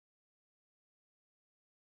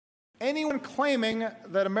Anyone claiming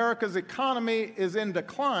that America's economy is in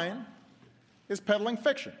decline is peddling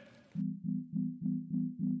fiction.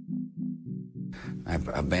 I've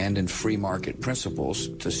abandoned free market principles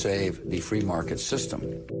to save the free market system.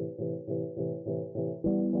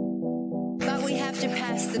 But we have to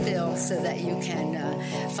pass the bill so that you can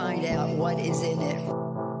find out what is in it.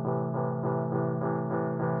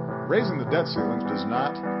 Raising the debt ceiling does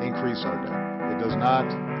not increase our debt. It does not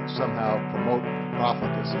somehow promote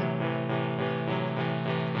profligacy.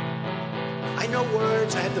 I know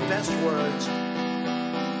words. I have the best words.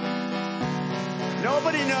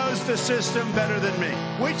 Nobody knows the system better than me,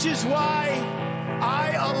 which is why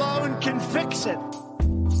I alone can fix it.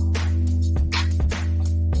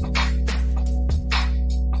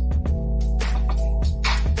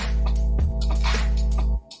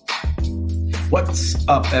 What's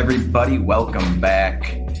up, everybody? Welcome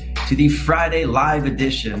back to the Friday live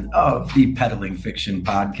edition of the Peddling Fiction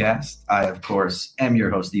podcast. I, of course, am your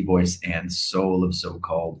host, the voice and soul of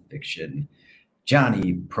so-called fiction,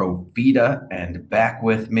 Johnny Provita, and back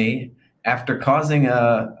with me after causing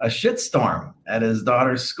a shitstorm at his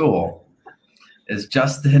daughter's school is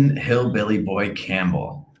Justin Hillbilly Boy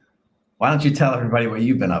Campbell. Why don't you tell everybody what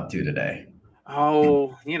you've been up to today?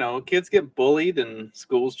 Oh, kids get bullied and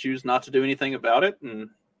schools choose not to do anything about it. And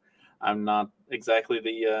I'm not exactly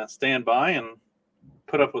the standby and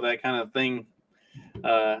put up with that kind of thing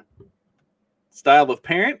style of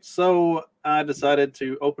parent. So I decided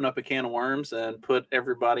to open up a can of worms and put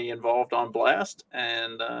everybody involved on blast.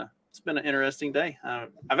 And it's been an interesting day.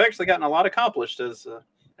 I've actually gotten a lot accomplished as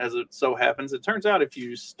it so happens. It turns out if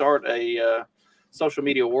you start a social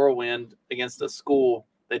media whirlwind against a school,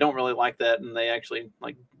 they don't really like that, and they actually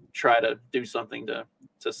try to do something to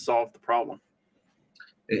solve the problem.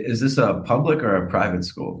 Is this a public or a private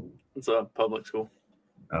school? It's a public school.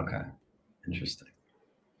 Okay, interesting.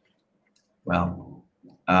 Well,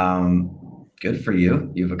 good for you.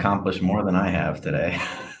 You've accomplished more than I have today.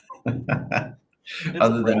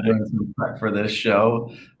 Other than doing some prep for this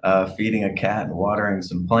show, feeding a cat and watering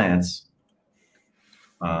some plants.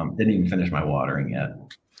 Didn't even finish my watering yet.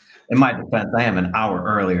 In my defense, I am an hour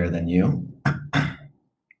earlier than you.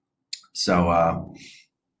 So,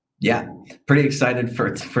 yeah, pretty excited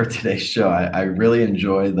for today's show. I really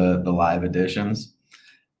enjoy the live editions,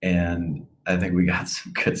 and I think we got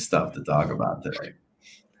some good stuff to talk about today.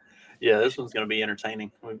 Yeah, this one's going to be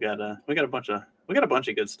entertaining. We got a bunch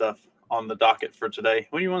of good stuff on the docket for today.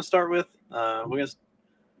 What do you want to start with?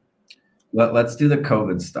 Let's do the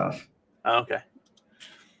COVID stuff. Okay.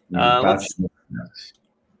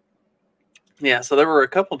 Yeah, so there were a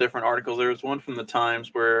couple different articles. There was one from the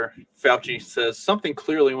Times where Fauci says something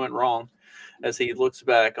clearly went wrong as he looks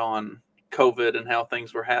back on COVID and how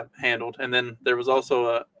things were handled. And then there was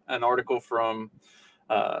also an article from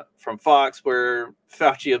Fox where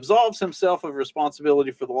Fauci absolves himself of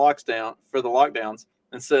responsibility for the lockdowns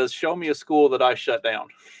and says, "Show me a school that I shut down."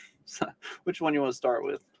 So, which one you want to start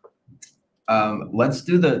with? Let's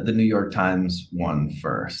do the New York Times one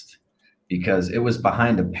first, because it was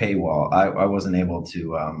behind a paywall. I wasn't able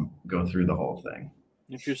to go through the whole thing.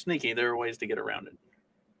 If you're sneaky, there are ways to get around it.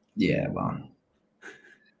 Yeah, well,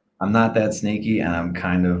 I'm not that sneaky, and I'm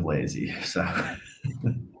kind of lazy. So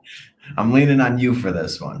I'm leaning on you for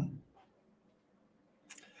this one.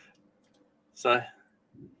 So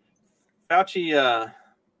Fauci,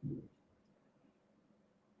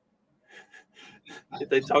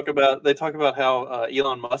 they talk about how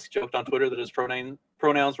Elon Musk joked on Twitter that his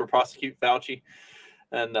pronouns were prosecute Fauci,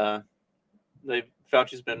 and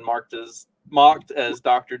Fauci's been mocked as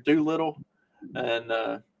Dr. Doolittle, and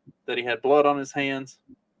that he had blood on his hands.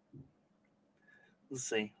 Let's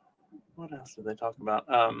see, what else did they talk about?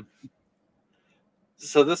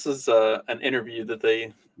 So this is an interview that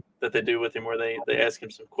they do with him where they ask him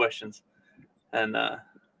some questions, and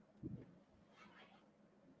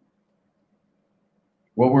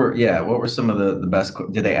what were some of the best?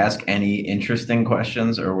 Did they ask any interesting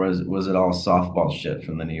questions, or was it all softball shit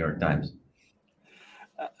from the New York Times?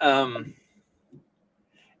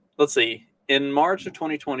 Let's see. In March of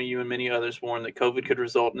 2020, you and many others warned that COVID could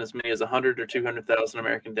result in as many as 100 or 200,000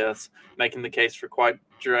 American deaths, making the case for quite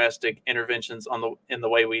drastic interventions in the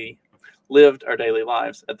way we lived our daily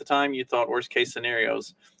lives. At the time, you thought worst-case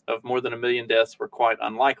scenarios of more than 1 million deaths were quite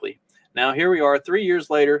unlikely. Now, here we are 3 years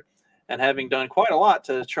later, and having done quite a lot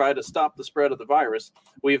to try to stop the spread of the virus,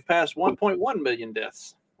 we've passed 1.1 million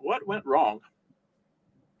deaths. What went wrong?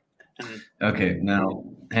 Okay, now,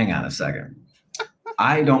 hang on a second.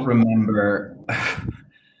 I don't remember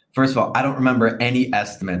First of all, I don't remember any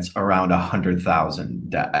estimates around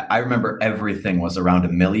 100,000. I remember everything was around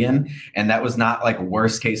 1 million, and that was not like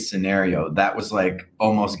worst case scenario. That was like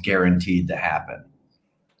almost guaranteed to happen.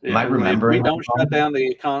 Am I remembering? If we don't shut down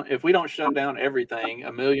if we don't shut down everything,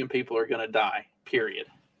 1 million people are going to die. Period.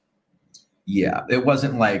 Yeah, it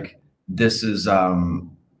wasn't like this is in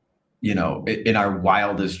our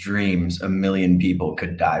wildest dreams, 1 million people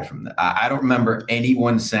could die from that. I don't remember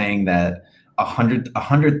anyone saying that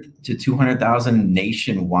 100 to 200,000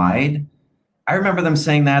 nationwide. I remember them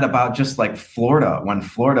saying that about just like Florida, when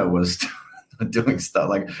Florida was doing stuff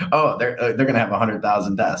like, oh, they're going to have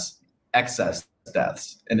 100,000 deaths, excess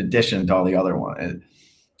deaths, in addition to all the other ones.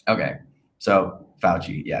 Okay, so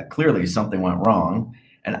Fauci, yeah, clearly something went wrong,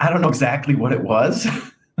 and I don't know exactly what it was.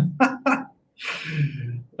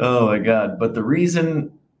 Oh my God. But the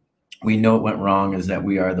reason we know it went wrong is that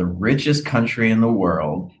we are the richest country in the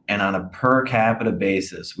world. And on a per capita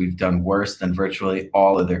basis, we've done worse than virtually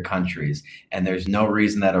all other countries. And there's no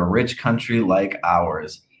reason that a rich country like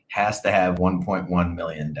ours has to have 1.1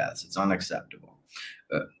 million deaths. It's unacceptable.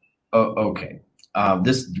 Okay.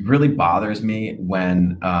 This really bothers me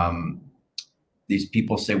when these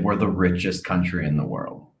people say we're the richest country in the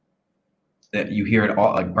world. That you hear it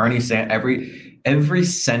all, like Bernie Sanders, every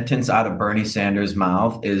sentence out of Bernie Sanders'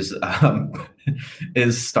 mouth is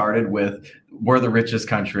started with "we're the richest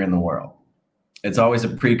country in the world." It's always a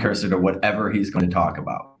precursor to whatever he's going to talk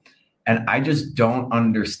about, and I just don't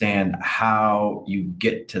understand how you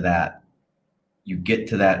get to that. You get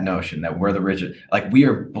to that notion that we're the richest. Like, we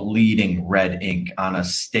are bleeding red ink on a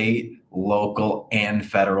state, local, and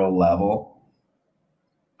federal level.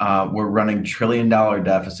 We're running $1 trillion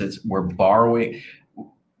deficits. We're borrowing.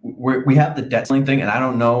 We have the debt ceiling thing, and I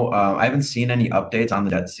don't know. I haven't seen any updates on the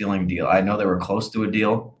debt ceiling deal. I know they were close to a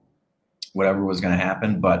deal, whatever was going to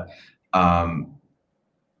happen, but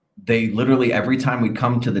they literally, every time we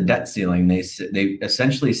come to the debt ceiling, they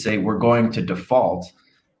essentially say we're going to default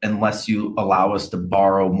unless you allow us to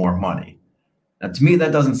borrow more money. Now, to me,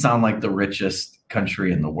 that doesn't sound like the richest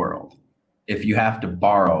country in the world, if you have to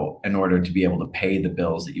borrow in order to be able to pay the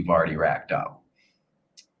bills that you've already racked up.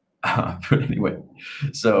 But anyway,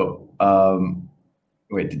 so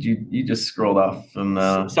wait, did you just scrolled off?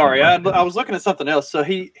 Sorry, I was looking at something else. So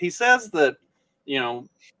he says that,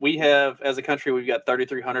 we have, as a country, we've got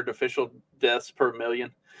 3,300 official deaths per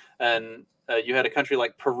million. And you had a country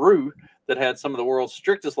like Peru that had some of the world's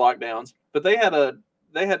strictest lockdowns, but they had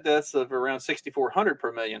deaths of around 6,400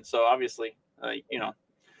 per million. So obviously,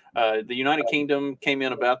 the United Kingdom came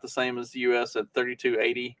in about the same as the U.S. at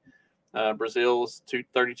 3,280. Brazil's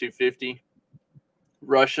 3,250.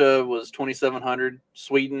 Russia was 2,700.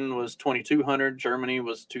 Sweden was 2,200. Germany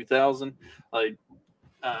was 2,000.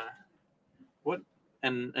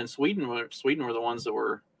 And Sweden were the ones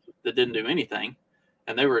that didn't do anything,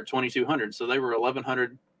 and they were at 2,200. So they were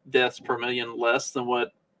 1,100 deaths per million less than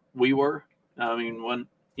what we were. I mean, when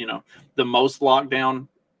the most lockdown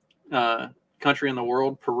country in the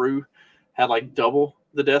world, Peru, had like double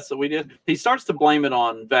the deaths that we did. He starts to blame it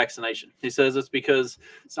on vaccination. He says it's because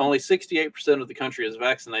only 68% of the country is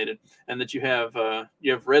vaccinated, and that you have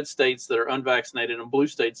red states that are unvaccinated and blue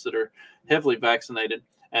states that are heavily vaccinated,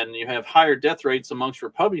 and you have higher death rates amongst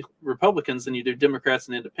Republicans than you do Democrats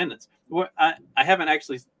and Independents. I haven't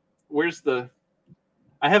actually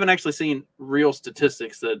seen real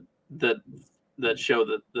statistics that show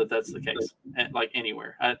that that's the case, like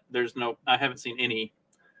anywhere. I haven't seen any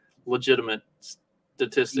legitimate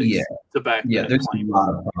statistics to back. Yeah, there's claim. A lot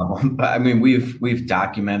of problems. I mean, we've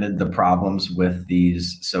documented the problems with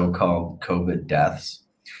these so-called COVID deaths.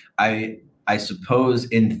 I suppose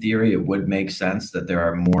in theory it would make sense that there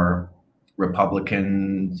are more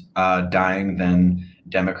Republicans dying than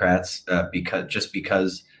Democrats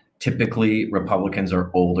because typically Republicans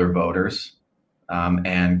are older voters.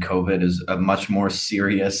 And COVID is a much more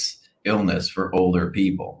serious illness for older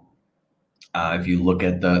people. If you look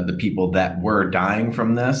at the people that were dying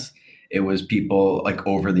from this, it was people like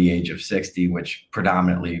over the age of 60, which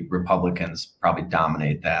predominantly Republicans probably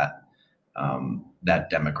dominate that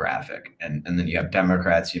demographic. And then you have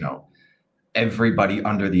Democrats, everybody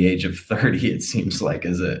under the age of 30, it seems like,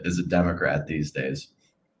 is a Democrat these days.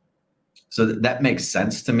 So that makes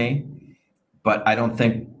sense to me, but I don't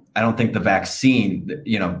think the vaccine,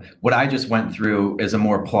 what I just went through is a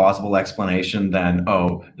more plausible explanation than,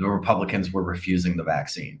 the Republicans were refusing the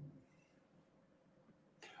vaccine.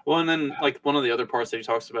 Well, and then like one of the other parts that he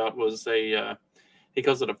talks about was he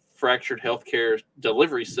calls it a fractured healthcare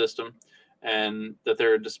delivery system, and that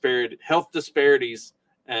there are health disparities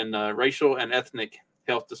and racial and ethnic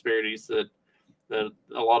health disparities that a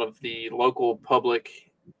lot of the local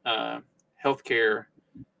public healthcare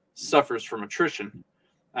suffers from attrition.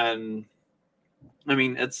 And I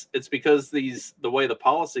mean, it's because the way the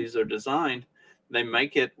policies are designed, they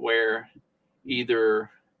make it where either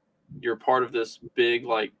you're part of this big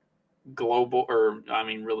like global, or I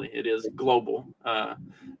mean, really, it is global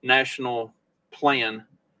national plan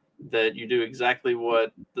that you do exactly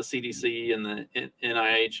what the CDC and the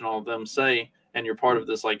NIH and all of them say, and you're part of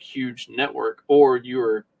this like huge network, or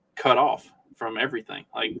you're cut off from everything.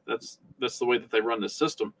 Like that's the way that they run the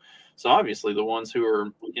system. So obviously the ones who are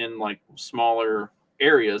in like smaller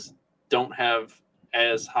areas don't have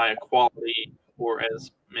as high a quality or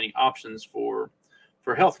as many options for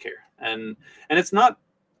healthcare. And it's not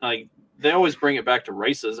like they always bring it back to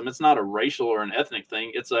racism. It's not a racial or an ethnic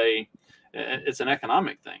thing. It's an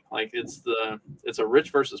economic thing. Like it's a rich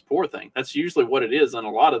versus poor thing. That's usually what it is in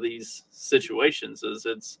a lot of these situations. Is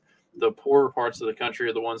it's the poorer parts of the country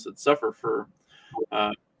are the ones that suffer for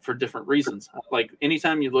different reasons. Like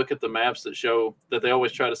anytime you look at the maps that show that, they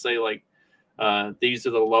always try to say like these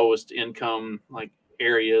are the lowest income like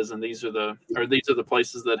areas, and these are the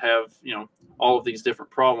places that have, you know, all of these different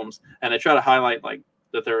problems, and they try to highlight like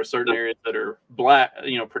that there are certain areas that are black,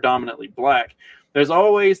 you know, predominantly black. There's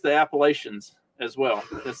always the Appalachians as well.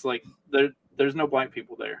 It's like there's no black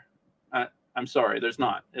people there. I'm sorry, there's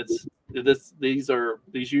not.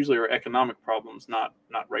 These usually are economic problems, not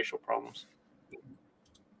racial problems.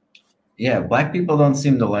 Yeah, black people don't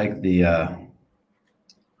seem to like the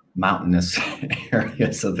mountainous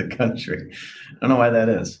areas of the country. I don't know why that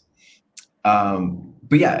is.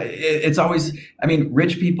 But yeah, it's always, I mean,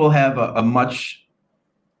 rich people have a much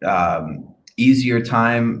easier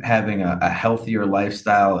time having a healthier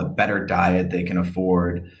lifestyle, a better diet they can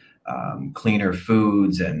afford, cleaner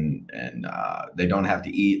foods, and they don't have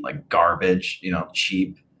to eat like garbage, you know,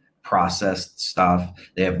 cheap processed stuff.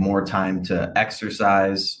 They have more time to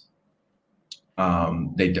exercise.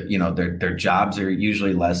 Their jobs are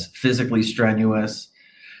usually less physically strenuous.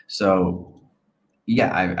 So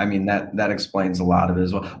yeah, I mean, that explains a lot of it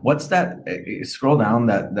as well. What's that? Scroll down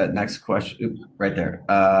that next question right there.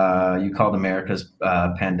 You called America's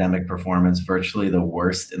pandemic performance virtually the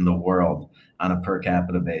worst in the world on a per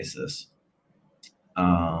capita basis.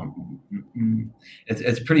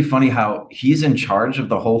 It's pretty funny how he's in charge of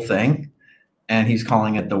the whole thing, and he's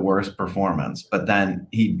calling it the worst performance, but then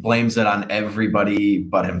he blames it on everybody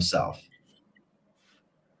but himself.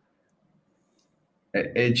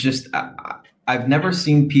 It just, I've never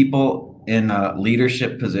seen people in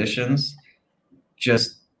leadership positions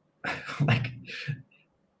just like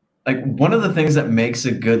one of the things that makes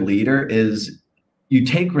a good leader is you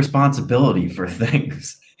take responsibility for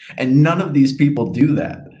things, and none of these people do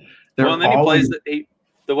that. Well, and then he plays it.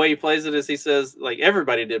 The way he plays it is he says like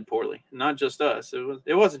everybody did poorly, not just us.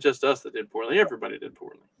 It wasn't just us that did poorly. Everybody did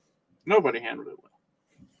poorly. Nobody handled it well.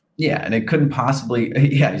 Yeah, and it couldn't possibly.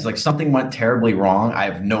 Yeah, he's like, something went terribly wrong. I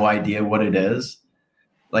have no idea what it is.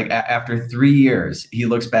 Like after 3 years, he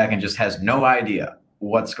looks back and just has no idea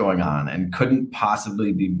what's going on and couldn't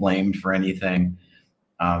possibly be blamed for anything.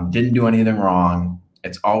 Didn't do anything wrong.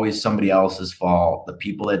 It's always somebody else's fault. The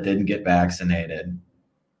people that didn't get vaccinated.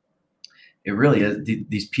 It really is.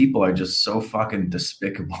 These people are just so fucking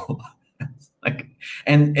despicable.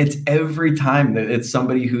 And it's every time that it's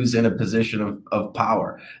somebody who's in a position of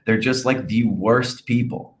power. They're just like the worst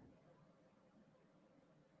people.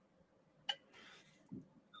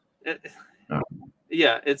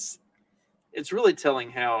 Yeah, it's really telling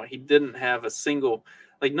how he didn't have a single,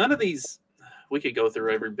 like none of these, we could go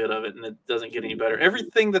through every bit of it and it doesn't get any better.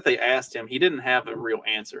 Everything that they asked him, he didn't have a real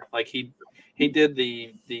answer. Like he did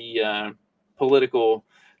the political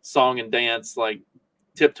song and dance, like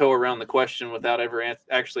tiptoe around the question without ever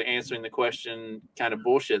actually answering the question kind of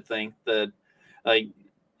bullshit thing that like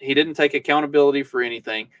he didn't take accountability for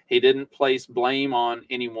anything. He didn't place blame on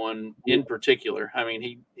anyone in particular. I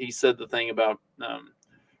mean, he said the thing about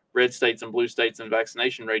red states and blue states and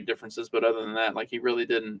vaccination rate differences, but other than that, like he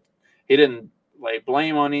didn't like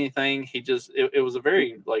blame on anything. He just, it was a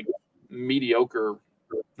very like mediocre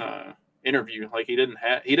interview. Like he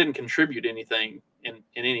didn't contribute anything in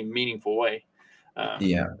any meaningful way.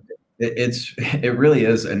 Yeah, it really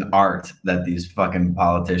is an art that these fucking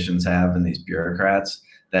politicians have and these bureaucrats,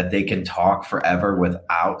 that they can talk forever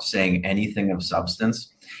without saying anything of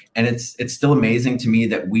substance. And it's still amazing to me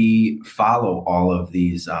that we follow all of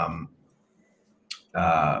these.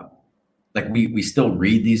 Like we still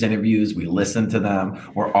read these interviews, we listen to them,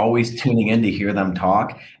 we're always tuning in to hear them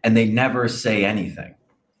talk, and they never say anything.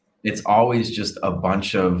 It's always just a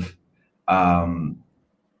bunch of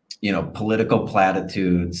political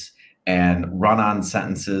platitudes and run-on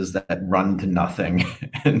sentences that run to nothing.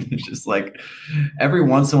 And it's just like every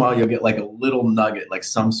once in a while you'll get like a little nugget, like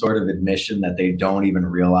some sort of admission that they don't even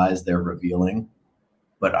realize they're revealing.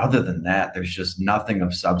 But other than that, there's just nothing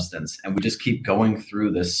of substance. And we just keep going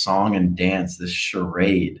through this song and dance, this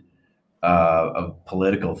charade of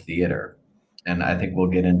political theater. And I think we'll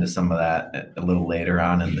get into some of that a little later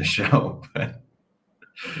on in the show. But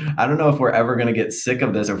I don't know if we're ever going to get sick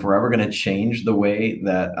of this, or if we're ever going to change the way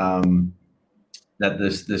that that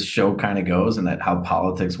this show kind of goes, and that how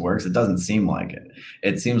politics works. It doesn't seem like it.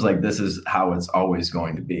 It seems like this is how it's always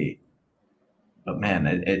going to be. But man,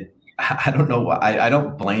 I don't know why. I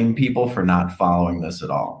don't blame people for not following this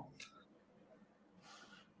at all.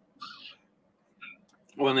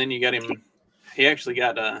 Well, and then you got him. He actually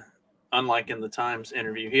got, unlike in the Times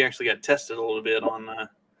interview, he actually got tested a little bit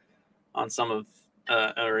on some of,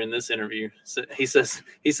 or in this interview. So he says,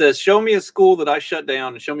 "Show me a school that I shut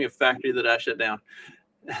down, and show me a factory that I shut down."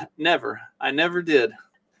 Never. I never did.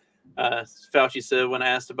 Fauci said when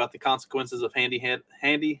asked about the consequences of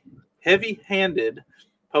heavy-handed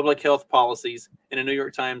public health policies in a New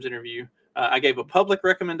York Times interview. I gave a public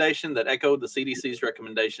recommendation that echoed the CDC's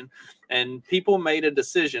recommendation, and people made a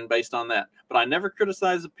decision based on that. But I never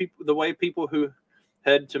criticized the way people who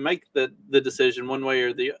had to make the decision one way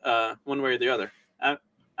or the other.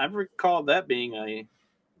 I recall that being a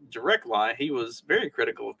direct lie. He was very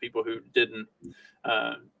critical of people who didn't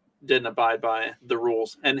abide by the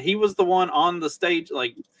rules, and he was the one on the stage.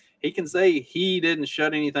 Like, he can say he didn't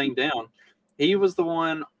shut anything down. He was the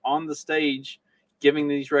one on the stage giving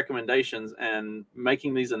these recommendations and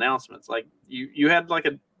making these announcements. Like, you had like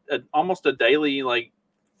almost a daily like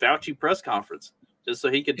Fauci press conference, just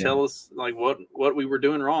so he could tell us like what we were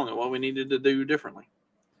doing wrong and what we needed to do differently.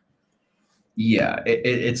 Yeah,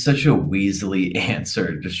 it's such a Weasley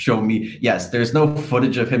answer. Just show me. Yes, there's no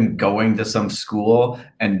footage of him going to some school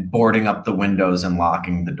and boarding up the windows and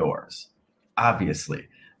locking the doors, obviously.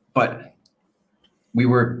 But we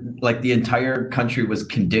were like, the entire country was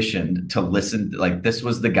conditioned to listen. Like, this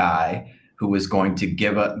was the guy who was going to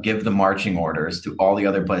give the marching orders to all the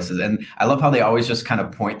other places. And I love how they always just kind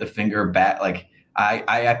of point the finger back. Like,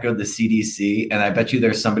 I echoed the CDC, and I bet you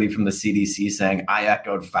there's somebody from the CDC saying I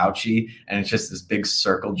echoed Fauci, and it's just this big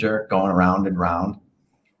circle jerk going around and round.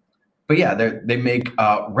 But yeah, they make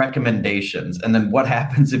recommendations, and then what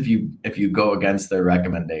happens if you go against their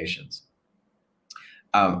recommendations?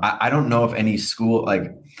 I don't know if any school,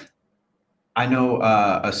 like, I know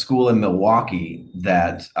a school in Milwaukee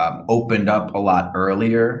that opened up a lot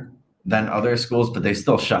earlier than other schools, but they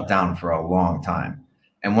still shut down for a long time.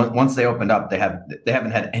 And once they opened up, they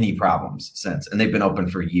haven't had any problems since, and they've been open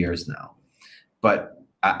for years now. But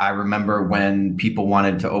I remember when people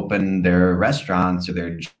wanted to open their restaurants or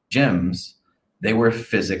their gyms, they were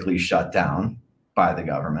physically shut down by the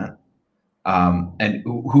government. And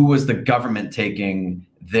who was the government taking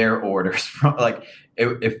their orders from? Like,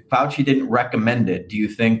 if Fauci didn't recommend it, do you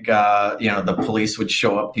think the police would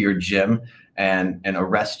show up to your gym and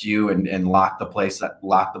arrest you and lock the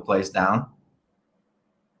place down?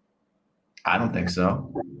 I don't think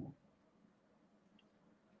so.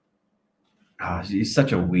 Oh, he's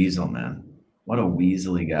such a weasel, man. What a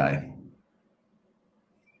weaselly guy.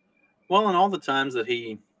 Well, and all the times that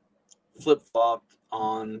he flip-flopped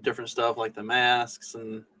on different stuff like the masks,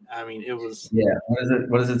 and I mean, it was... Yeah,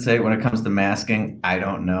 what does it say when it comes to masking? I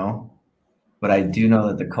don't know. But I do know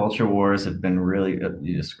that the culture wars have been really...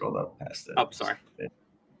 you just scrolled up past it. Oh, sorry.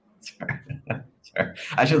 Sorry.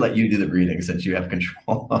 I should let you do the reading since you have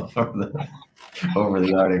control over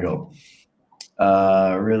the article.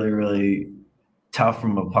 Really, really tough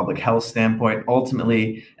from a public health standpoint.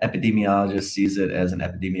 Ultimately, epidemiologists sees it as an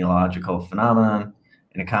epidemiological phenomenon.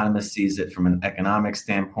 An economist sees it from an economic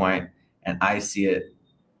standpoint, and I see it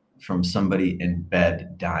from somebody in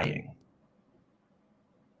bed dying.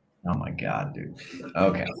 Oh my God, dude.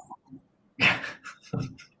 Okay.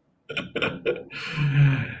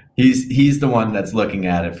 He's the one that's looking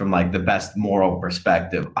at it from like the best moral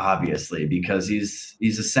perspective, obviously, because he's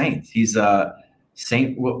a saint. He's a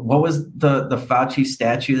saint. What was the Fauci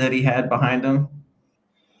statue that he had behind him?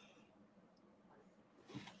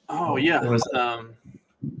 Oh yeah, it was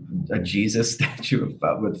a Jesus statue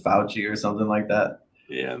with Fauci or something like that.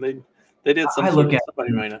 Yeah, they did something. I look at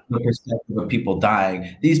the perspective of people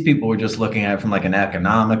dying. These people were just looking at it from like an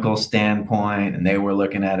economical standpoint, and they were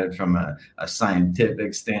looking at it from a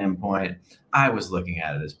scientific standpoint. I was looking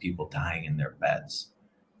at it as people dying in their beds.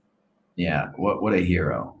 Yeah, what a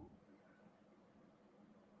hero.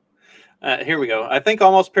 Here we go. I think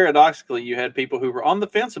almost paradoxically, you had people who were on the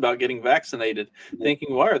fence about getting vaccinated,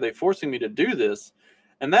 thinking, why are they forcing me to do this?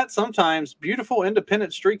 And that sometimes beautiful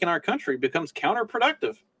independent streak in our country becomes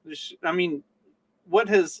counterproductive. I mean, what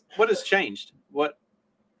has changed?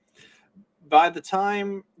 By the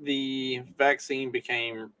time the vaccine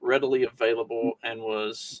became readily available and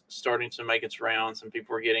was starting to make its rounds, and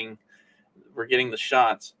people were getting the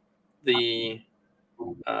shots, the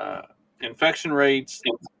infection rates,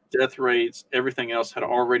 death rates, everything else had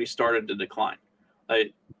already started to decline.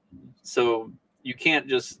 So you can't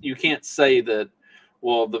say that,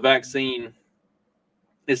 well, the vaccine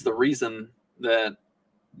is the reason that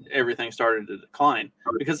everything started to decline,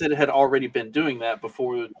 because it had already been doing that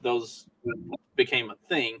before those became a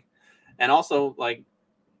thing. And also, like,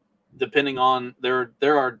 depending on there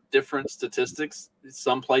are different statistics.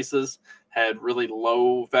 Some places had really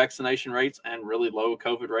low vaccination rates and really low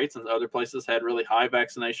COVID rates, and other places had really high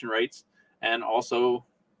vaccination rates and also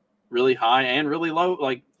really high and really low.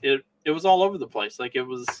 Like it was all over the place. Like it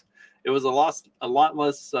was a lot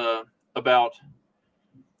less about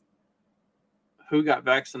who got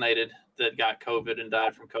vaccinated that got COVID and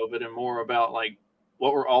died from COVID, and more about like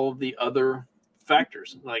what were all of the other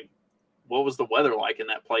factors. Like what was the weather like in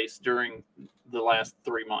that place during the last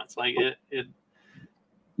 3 months? Like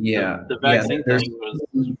the vaccine thing was.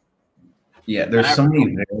 Yeah, there's so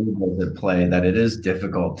many variables at play that it is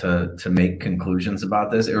difficult to make conclusions about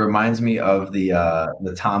this. It reminds me of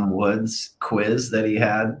the Tom Woods quiz that he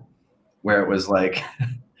had, where it was like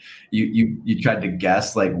you tried to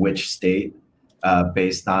guess like which state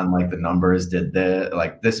based on like the numbers did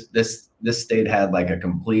this state had like a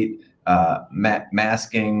complete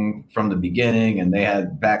masking from the beginning, and they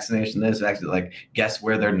had vaccination this actually, like, guess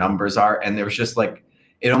where their numbers are, and there was just like,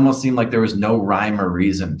 it almost seemed like there was no rhyme or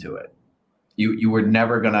reason to it. You were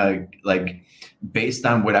never gonna, like, based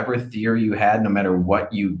on whatever theory you had, no matter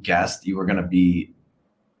what you guessed, you were gonna be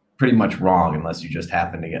pretty much wrong unless you just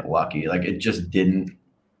happened to get lucky. Like it didn't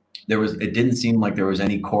seem like there was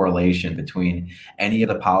any correlation between any of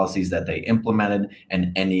the policies that they implemented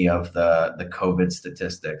and any of the COVID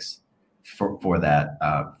statistics for that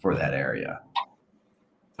area.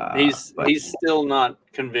 He's still not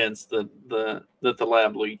convinced that the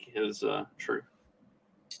lab leak is true.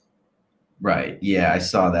 Right. Yeah, I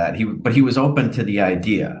saw that. But he was open to the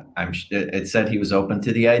idea. It said he was open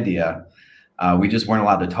to the idea. We just weren't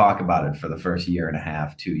allowed to talk about it for the first year and a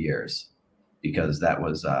half, 2 years, because that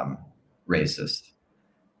was racist.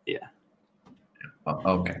 Yeah.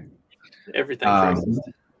 Okay. Everything's racist.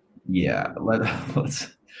 Yeah.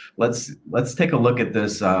 Let's take a look at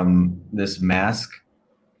this this mask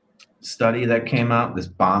study that came out. This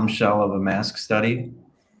bombshell of a mask study.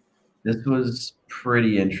 This was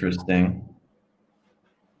pretty interesting.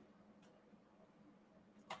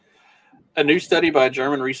 A new study by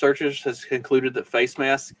German researchers has concluded that face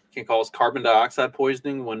masks can cause carbon dioxide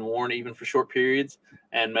poisoning when worn even for short periods,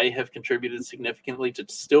 and may have contributed significantly to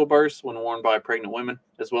stillbirths when worn by pregnant women,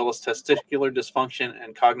 as well as testicular dysfunction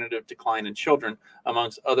and cognitive decline in children,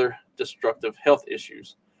 amongst other destructive health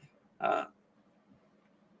issues.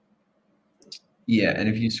 Yeah, and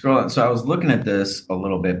if you scroll on, so I was looking at this a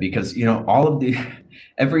little bit because,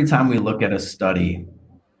 every time we look at a study,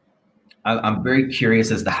 I'm very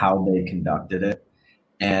curious as to how they conducted it.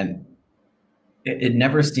 And it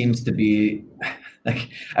never seems to be like,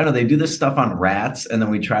 I don't know, they do this stuff on rats and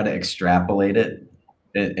then we try to extrapolate it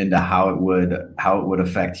into how it would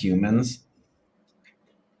affect humans.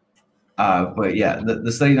 But yeah,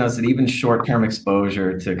 the study notes that even short-term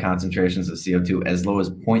exposure to concentrations of CO2 as low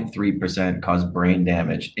as 0.3% caused brain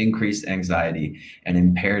damage, increased anxiety, and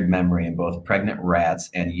impaired memory in both pregnant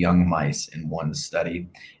rats and young mice in one study.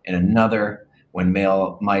 In another, when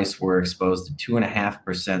male mice were exposed to 2.5%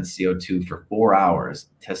 CO2 for 4 hours,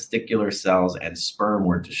 testicular cells and sperm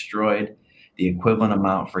were destroyed. The equivalent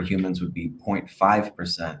amount for humans would be 0.5%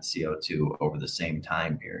 CO2 over the same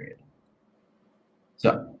time period.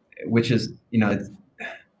 So, which is,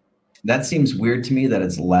 that seems weird to me that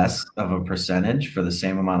it's less of a percentage for the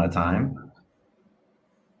same amount of time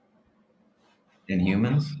in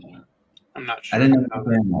humans. I'm not sure. I didn't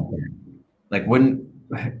understand that. Like,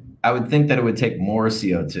 I would think that it would take more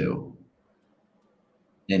CO2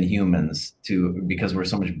 in humans because we're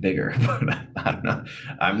so much bigger. But I don't know.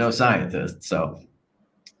 I'm no scientist. So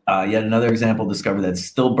yet another example discovered that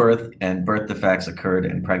stillbirth and birth defects occurred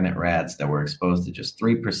in pregnant rats that were exposed to just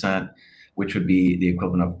 3%, which would be the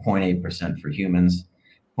equivalent of 0.8% for humans.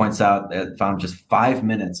 Points out that found just 5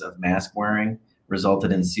 minutes of mask wearing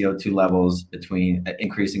resulted in CO2 levels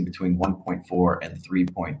increasing between 1.4 and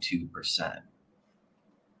 3.2%.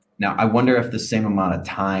 Now, I wonder if the same amount of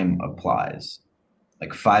time applies,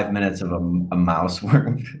 like 5 minutes of a mouse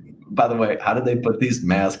worm. By the way, how did they put these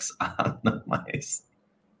masks on the mice?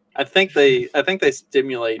 I think they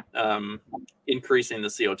stimulate increasing the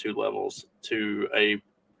CO2 levels to a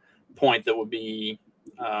point that would be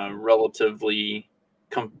relatively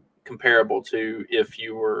comparable to if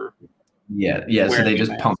you were. Yeah. So they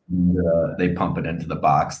just pump it into the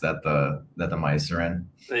box that the mice are in.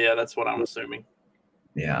 Yeah, that's what I'm assuming.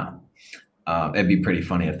 Yeah, it'd be pretty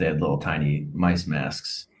funny if they had little tiny mice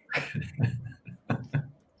masks.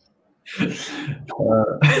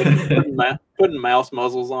 Putting mouse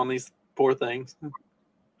muzzles on these poor things.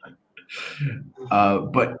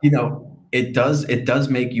 But it does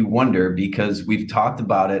make you wonder, because we've talked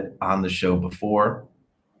about it on the show before,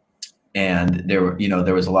 and there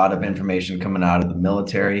was a lot of information coming out of the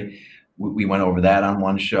military. We went over that on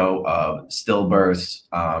one show of stillbirths,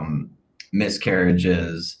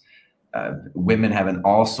 miscarriages, women having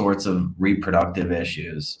all sorts of reproductive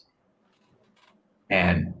issues.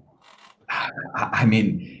 And I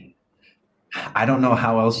mean, I don't know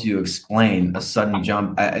how else you explain a sudden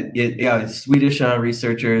jump. Swedish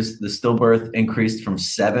researchers, the stillbirth increased from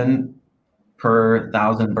 7 per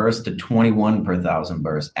 1,000 births to 21 per 1,000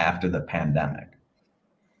 births after the pandemic.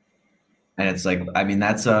 And it's like, I mean,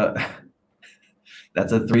 that's a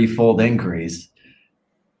threefold increase.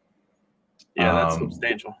 Yeah, that's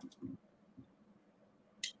substantial.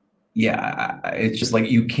 Yeah, it's just like,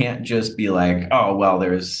 you can't just be like, oh, well,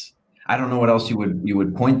 I don't know what else you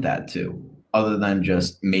would point that to, other than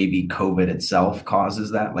just maybe COVID itself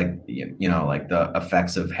causes that, like, like the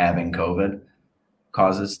effects of having COVID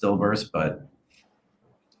causes stillbirths. But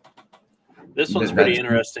this one's pretty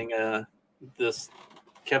interesting. This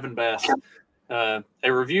Kevin Bass, a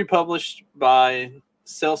review published by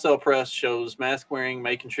Cell Press shows mask wearing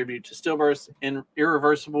may contribute to stillbirths and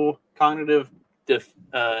irreversible cognitive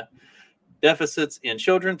deficits in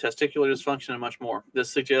children, testicular dysfunction, and much more.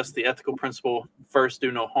 This suggests the ethical principle, first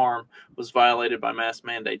do no harm, was violated by mask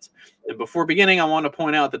mandates. And before beginning, I want to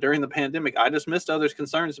point out that during the pandemic, I dismissed others'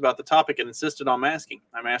 concerns about the topic and insisted on masking.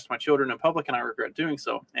 I masked my children in public, and I regret doing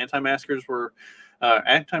so. Anti-maskers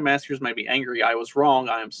may be angry. I was wrong.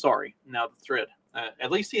 I am sorry. Now the thread. At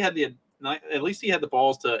least he had the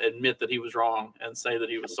balls to admit that he was wrong and say that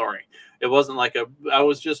he was sorry. It wasn't like I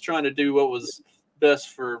was just trying to do what was best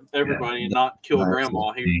for everybody and not kill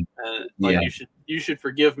grandma. You should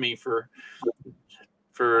forgive me for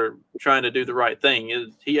trying to do the right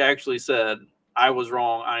thing. He actually said, I was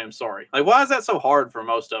wrong. I am sorry. Like, why is that so hard for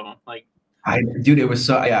most of them? Like, it was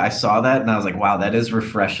so, I saw that and I was like, wow, that is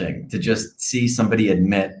refreshing to just see somebody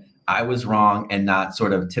admit I was wrong and not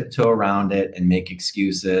sort of tiptoe around it and make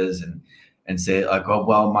excuses and say like, oh,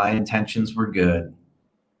 well, my intentions were good.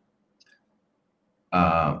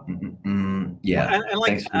 Yeah.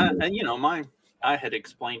 I had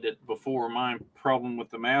explained it before. My problem with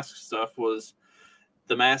the mask stuff was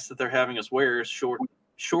the mask that they're having us wear is short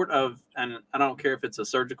of, and I don't care if it's a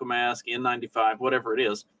surgical mask, N95, whatever it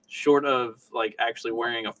is, short of like actually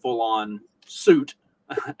wearing a full-on suit,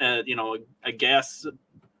 a gas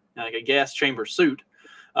chamber suit.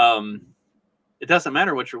 It doesn't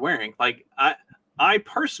matter what you're wearing. Like I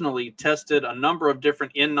personally tested a number of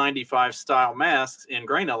different N95 style masks in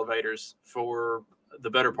grain elevators for the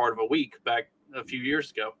better part of a week back a few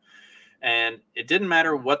years ago. And it didn't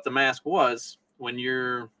matter what the mask was. When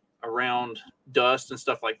you're around dust and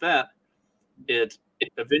stuff like that, it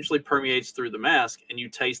eventually permeates through the mask and you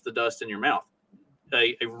taste the dust in your mouth.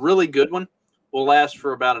 A really good one will last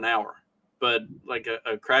for about an hour, but like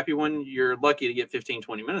a crappy one, you're lucky to get 15,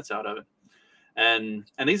 20 minutes out of it. And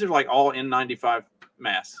these are like all N95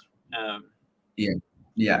 masks. I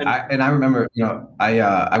remember,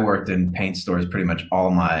 I worked in paint stores pretty much all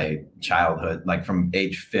my childhood, like from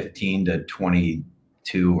age 15 to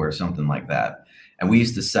 22 or something like that. And we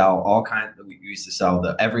used to sell we used to sell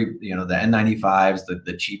the N95s,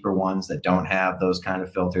 the cheaper ones that don't have those kind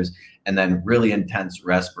of filters, and then really intense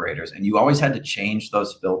respirators. And you always had to change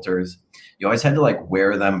those filters. You always had to like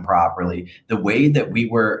wear them properly. The way that we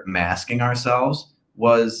were masking ourselves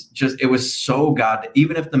was just, it was so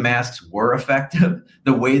even if the masks were effective,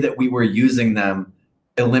 the way that we were using them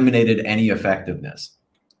eliminated any effectiveness.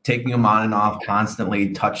 Taking them on and off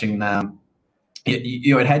constantly, touching them.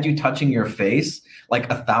 It had you touching your face like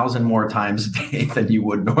 1,000 more times a day than you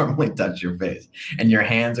would normally touch your face, and your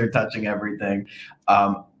hands are touching everything.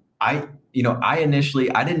 I initially,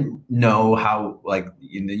 I didn't know how, like,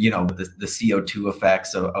 the CO2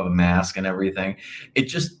 effects of a mask and everything. It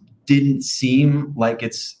just didn't seem like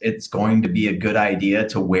it's going to be a good idea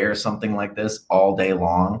to wear something like this all day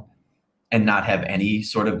long and not have any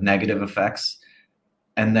sort of negative effects.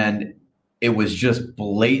 And then it was just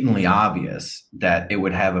blatantly obvious that it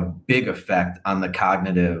would have a big effect on the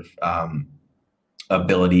cognitive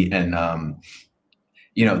ability and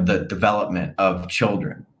the development of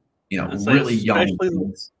children. Really young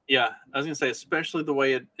kids. Yeah, I was gonna say especially the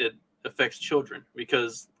way it affects children,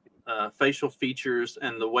 because facial features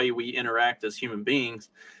and the way we interact as human beings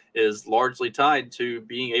is largely tied to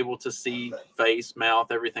being able to see face,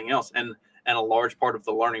 mouth, everything else, and a large part of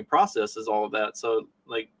the learning process is all of that. So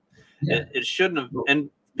like it shouldn't have, and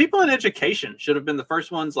people in education should have been the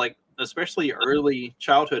first ones, like especially early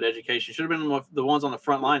childhood education should have been the ones on the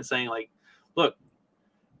front line saying like, look,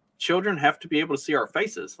 children have to be able to see our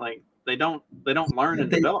faces. Like they don't learn and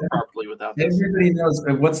develop properly without this. Everybody knows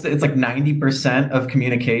it's like 90% of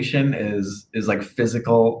communication is like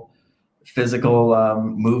physical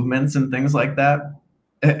movements and things like that.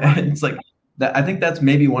 And it's like that. I think that's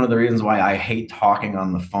maybe one of the reasons why I hate talking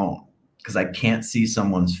on the phone, because I can't see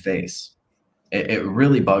someone's face. It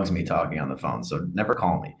really bugs me talking on the phone. So never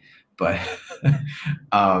call me. But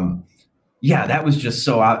yeah, that was just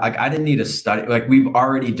so I didn't need to study. Like we've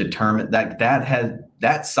already determined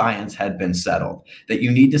that science had been settled, that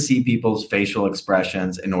you need to see people's facial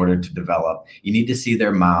expressions in order to develop. You need to see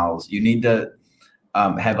their mouths. You need to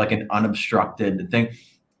have like an unobstructed thing.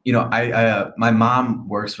 My mom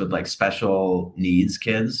works with like special needs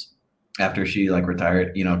kids after she like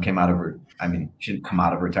retired, came out of her, she didn't come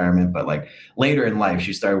out of retirement, but like later in life,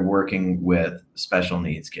 she started working with special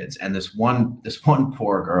needs kids. And this one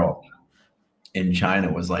poor girl in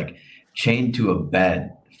China was like chained to a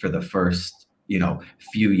bed for the first,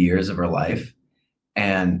 few years of her life.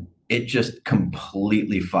 And it just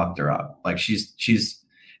completely fucked her up. Like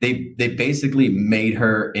they basically made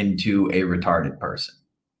her into a retarded person.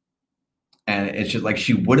 And it's just like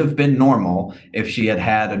she would have been normal if she had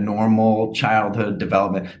had a normal childhood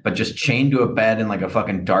development, but just chained to a bed in like a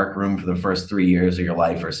fucking dark room for the first 3 years of your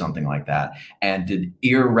life or something like that, and did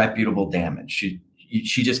irreparable damage.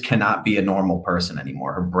 She just cannot be a normal person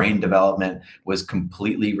anymore. Her brain development was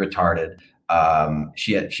completely retarded.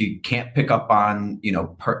 She can't pick up on,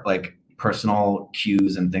 like personal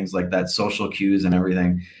cues and things like that, social cues and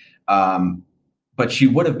everything. But she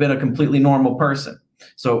would have been a completely normal person.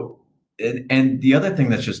 So, and the other thing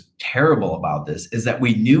that's just terrible about this is that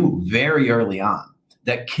we knew very early on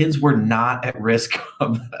that kids were not at risk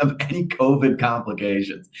of any COVID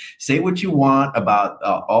complications. Say what you want about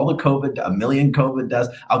all the COVID, 1 million COVID deaths.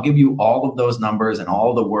 I'll give you all of those numbers and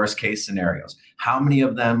all the worst case scenarios. How many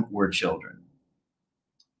of them were children?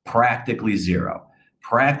 Practically zero.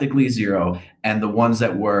 And the ones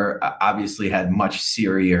that were obviously had much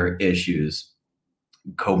serious issues,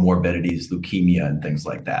 comorbidities, leukemia, and things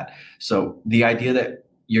like that. So the idea that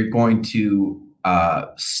you're going to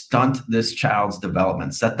stunt this child's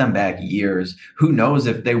development, set them back years, who knows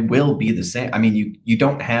if they will be the same. You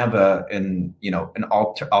don't have an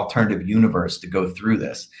alternative universe to go through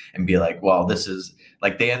this and be like, well, this is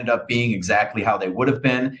like they ended up being exactly how they would have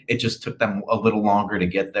been. It just took them a little longer to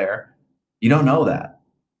get there. You don't know that.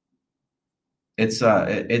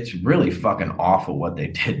 It's really fucking awful what they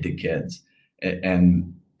did to kids.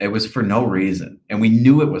 And it was for no reason. And we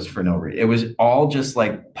knew it was for no reason. It was all just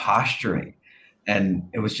like posturing. And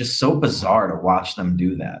it was just so bizarre to watch them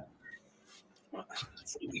do that.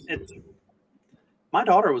 My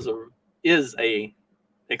daughter is a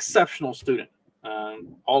exceptional student.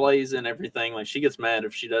 All A's and everything. Like she gets mad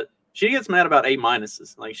if she does. She gets mad about A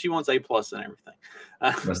minuses. Like she wants A+ and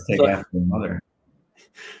everything. Must take after the mother.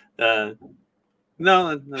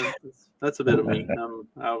 No, that's a bit of me.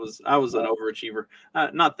 I was an overachiever.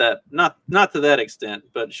 Not to that extent,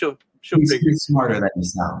 but she'll figure. He's smarter than he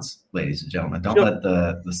sounds, ladies and gentlemen. Don't let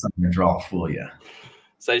the southern drawl fool you.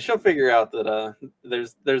 So she'll figure out that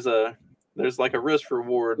there's like a risk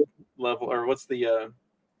reward level, or what's the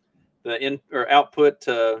output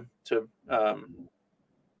to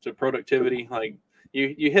productivity. Like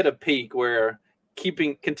you hit a peak where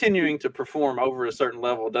continuing to perform over a certain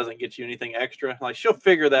level doesn't get you anything extra. Like she'll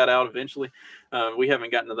figure that out eventually. We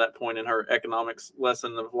haven't gotten to that point in her economics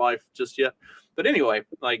lesson of life just yet. But anyway,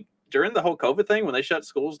 like during the whole COVID thing, when they shut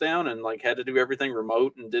schools down and like had to do everything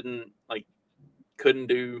remote and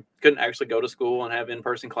couldn't actually go to school and have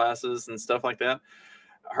in-person classes and stuff like that,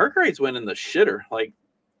 her grades went in the shitter. Like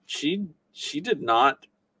she did not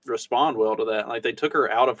respond well to that. Like they took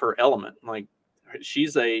her out of her element. Like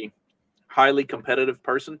she's a highly competitive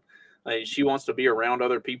person. Like she wants to be around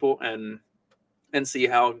other people and see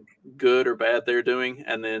how good or bad they're doing,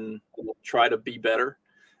 and then try to be better.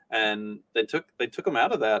 And they took them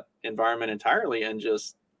out of that environment entirely and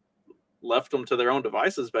just left them to their own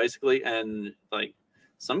devices basically. And like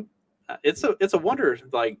it's a wonder,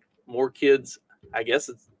 like more kids, I guess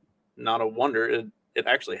it's not a wonder, it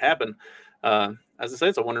actually happened. I as I say,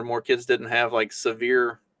 it's a wonder more kids didn't have like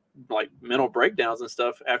severe like mental breakdowns and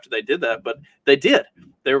stuff after they did that, but they did.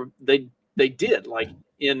 They did, like,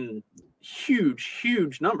 in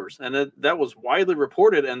huge numbers, and that was widely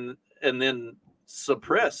reported and then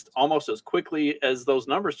suppressed almost as quickly as those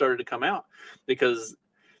numbers started to come out, because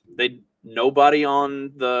nobody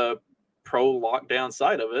on the pro lockdown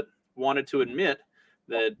side of it wanted to admit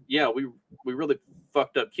that, yeah, we really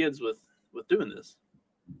fucked up kids with doing this.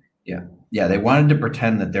 Yeah, they wanted to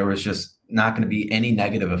pretend that there was just not going to be any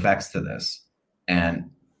negative effects to this.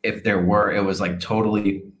 And if there were, it was like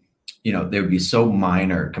totally, they would be so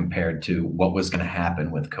minor compared to what was going to happen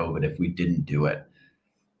with COVID if we didn't do it.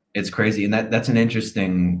 It's crazy. And that's an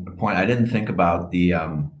interesting point. I didn't think about the,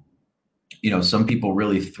 some people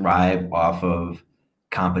really thrive off of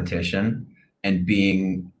competition and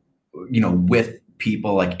being, with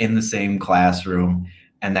people like in the same classroom,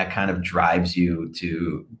 and that kind of drives you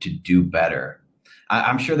to do better.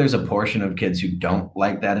 I'm sure there's a portion of kids who don't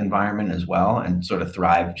like that environment as well and sort of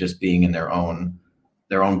thrive just being in their own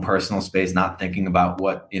personal space, not thinking about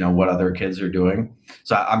what other kids are doing.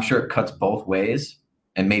 So I'm sure it cuts both ways,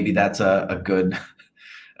 and maybe that's a good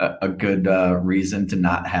reason to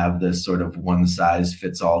not have this sort of one size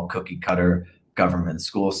fits all cookie cutter government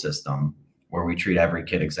school system where we treat every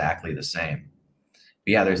kid exactly the same.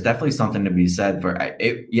 But yeah, there's definitely something to be said for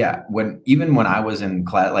it. Yeah, when I was in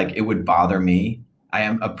class, like, it would bother me. I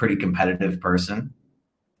am a pretty competitive person.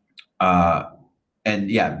 And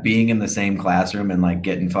yeah, being in the same classroom and like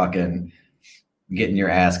getting your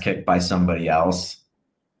ass kicked by somebody else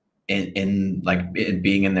in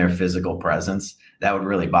being in their physical presence, that would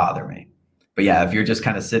really bother me. But yeah, if you're just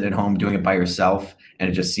kind of sitting at home doing it by yourself and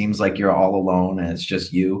it just seems like you're all alone and it's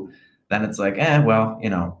just you, then it's like, well,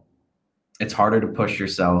 it's harder to push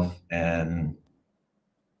yourself, and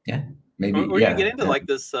yeah, maybe. Or you get into like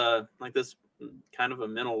this kind of a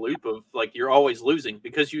mental loop of like you're always losing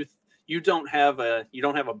because you don't have a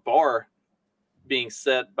bar being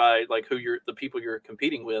set by like the people you're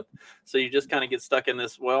competing with, so you just kind of get stuck in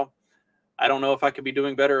this. Well, I don't know if I could be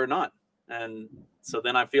doing better or not, and so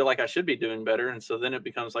then I feel like I should be doing better, and so then it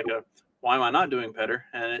becomes like why am I not doing better?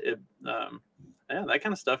 And that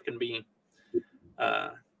kind of stuff can be.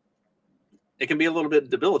 It can be a little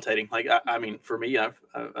bit debilitating. Like, I mean, for me, I've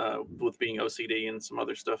with being OCD and some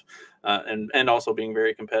other stuff, and also being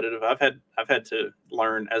very competitive, I've had to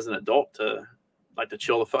learn as an adult to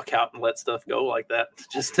chill the fuck out and let stuff go like that,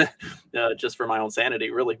 just for my own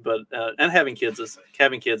sanity, really. But and having kids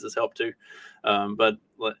has helped too. But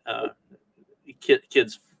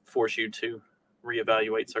kids force you to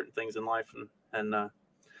reevaluate certain things in life and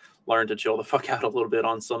learn to chill the fuck out a little bit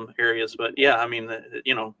on some areas. But yeah, I mean,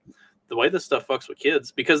 the way this stuff fucks with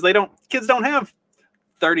kids, because kids don't have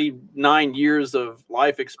 39 years of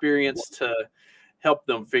life experience to help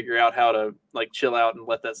them figure out how to like chill out and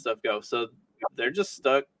let that stuff go. So they're just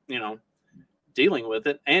stuck, dealing with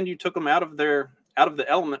it. And you took them out of the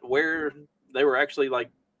element where they were actually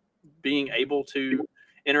like being able to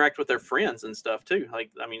interact with their friends and stuff too.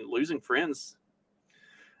 Like, I mean, losing friends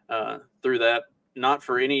through that, not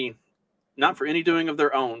for any doing of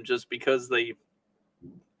their own, just because they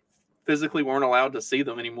physically weren't allowed to see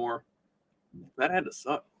them anymore. That had to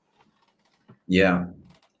suck. Yeah.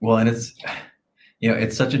 Well, and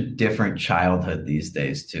it's such a different childhood these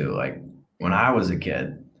days too. Like when I was a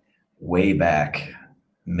kid, way back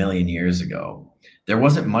a million years ago, there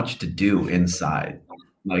wasn't much to do inside.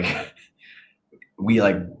 Like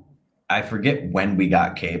I forget when we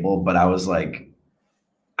got cable, but I was old,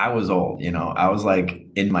 I was like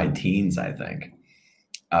in my teens, I think.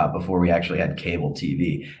 Before we actually had cable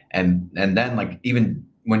TV. And then like, even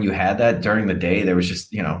when you had that during the day, there was just,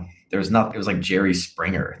 there was nothing. It was like Jerry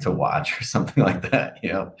Springer to watch or something like that,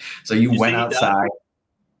 So you went outside.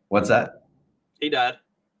 What's that? He died.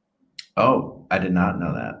 Oh, I did not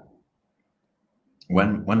know that.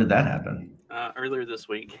 When did that happen? Earlier this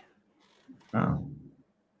week. Oh.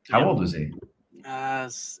 How old was he?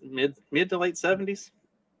 Mid to late 70s.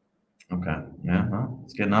 Okay. Yeah, well,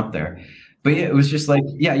 it's getting up there. But yeah, it was just like,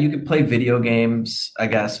 yeah, you could play video games, I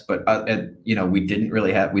guess, but we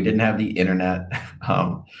didn't have the internet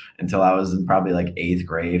until I was in probably like 8th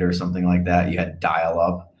grade or something like that. You had dial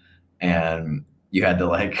up, and you had to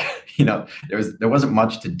like, there wasn't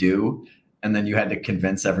much to do, and then you had to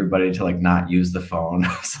convince everybody to like not use the phone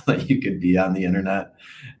so that you could be on the internet.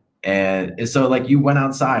 And so like you went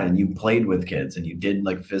outside and you played with kids and you did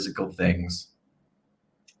like physical things.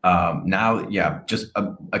 Now, yeah, just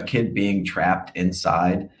a kid being trapped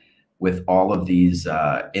inside with all of these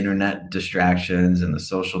internet distractions and the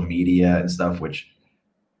social media and stuff, which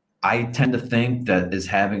I tend to think that is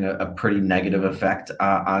having a pretty negative effect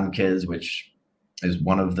on kids, which is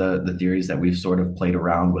one of the theories that we've sort of played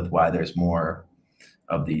around with, why there's more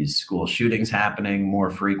of these school shootings happening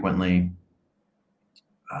more frequently.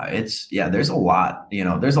 There's a lot,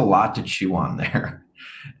 there's a lot to chew on there.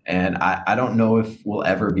 And I don't know if we'll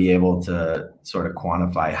ever be able to sort of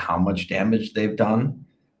quantify how much damage they've done,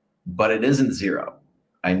 but it isn't zero.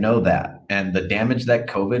 I know that. And the damage that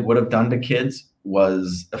COVID would have done to kids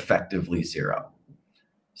was effectively zero.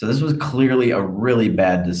 So this was clearly a really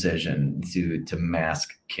bad decision to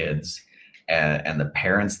mask kids, and the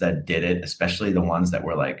parents that did it, especially the ones that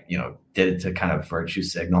were like, did it to kind of virtue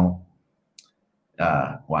signal.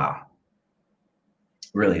 Wow.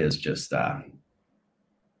 Really is just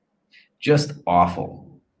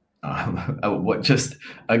awful.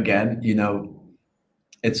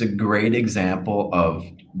 It's a great example of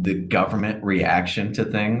the government reaction to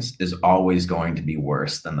things is always going to be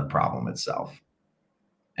worse than the problem itself.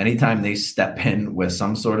 Anytime they step in with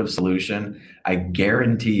some sort of solution, I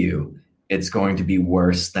guarantee you it's going to be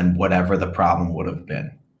worse than whatever the problem would have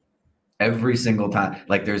been. Every single time.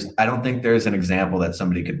 Like I don't think there's an example that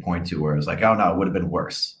somebody could point to where it's like, oh no, it would have been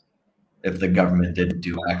worse if the government didn't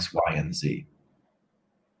do X, Y, and Z.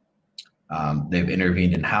 They've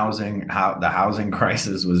intervened in housing. The housing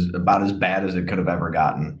crisis was about as bad as it could have ever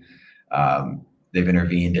gotten. They've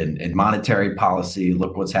intervened in monetary policy.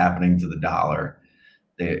 Look what's happening to the dollar.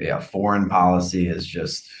 Foreign policy is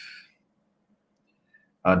just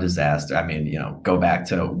a disaster. I mean, go back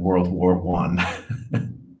to World War I,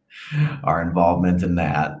 our involvement in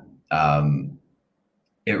that.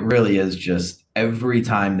 It really is just every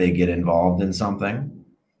time they get involved in something,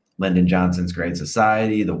 Lyndon Johnson's Great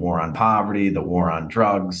Society, the war on poverty, the war on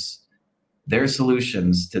drugs, their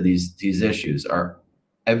solutions to these issues are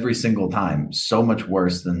every single time so much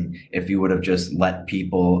worse than if you would have just let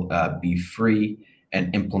people be free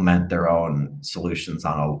and implement their own solutions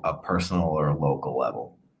on a personal or local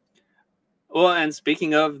level. Well, and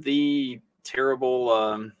speaking of the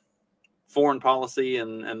terrible foreign policy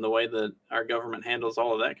and the way that our government handles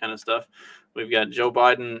all of that kind of stuff, we've got Joe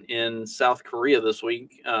Biden in South Korea this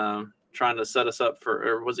week, trying to set us up for,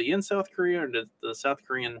 or was he in South Korea, or did the South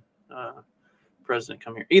Korean president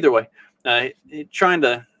come here? Either way, trying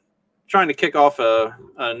to kick off a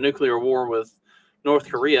nuclear war with North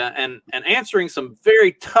Korea and answering some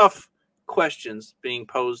very tough questions being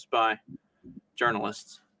posed by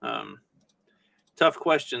journalists. Tough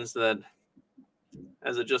questions that,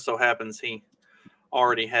 as it just so happens, he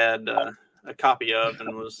already had a copy of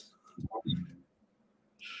and was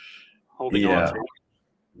holding on to.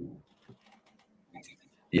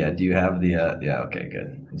 Yeah, do you have the okay,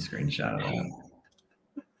 good. The screenshot of that.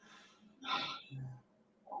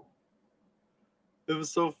 It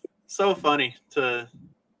was so funny to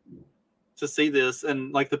see this,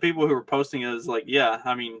 and like the people who were posting it is like, yeah,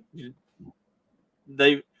 I mean,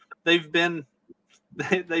 they've been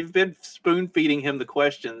spoon feeding him the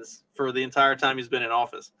questions for the entire time he's been in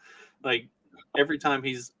office. Like every time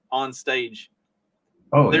he's on stage.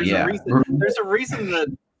 There's a reason that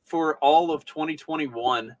for all of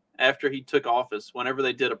 2021, after he took office, whenever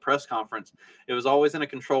they did a press conference, it was always in a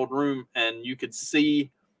controlled room, and you could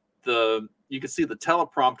see the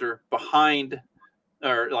teleprompter behind,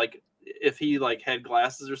 or like if he like had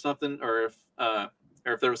glasses or something, or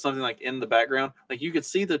if there was something like in the background, like you could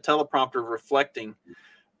see the teleprompter reflecting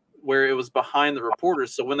where it was behind the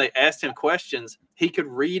reporters. So when they asked him questions, he could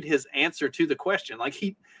read his answer to the question. Like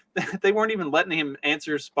they weren't even letting him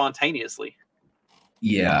answer spontaneously.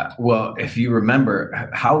 Yeah. Well, if you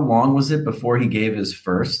remember, how long was it before he gave his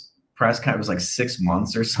first press conference? It was like 6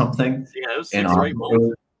 months or something. Yeah, it was 6 or 8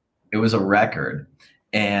 months. It was a record.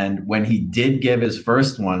 And when he did give his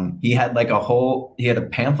first one, he had a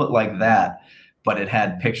pamphlet like that, but it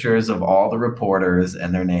had pictures of all the reporters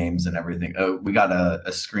and their names and everything. We got a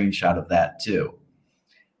screenshot of that too.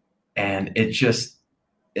 And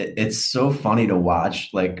it's so funny to watch.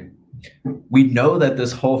 Like, we know that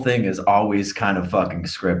this whole thing is always kind of fucking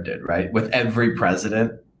scripted, right? With every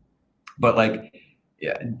president. But like,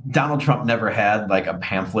 yeah, Donald Trump never had like a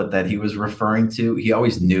pamphlet that he was referring to. He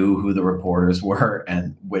always knew who the reporters were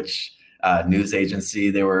and which news agency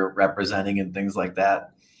they were representing and things like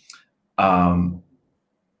that. And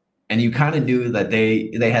you kind of knew that they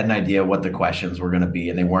had an idea what the questions were going to be,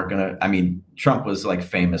 and they weren't going to. I mean, Trump was like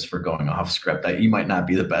famous for going off script. You might not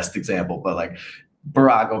be the best example, but like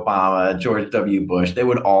Barack Obama, George W. Bush, they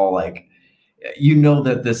would all like,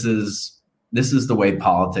 that this is the way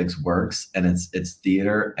politics works, and it's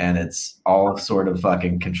theater, and it's all sort of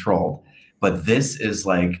fucking controlled. But this is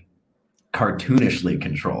like cartoonishly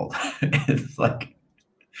controlled. It's like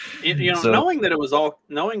So, knowing that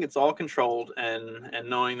knowing it's all controlled, and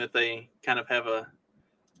knowing that they kind of have a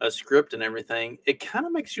script and everything, it kind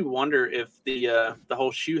of makes you wonder if the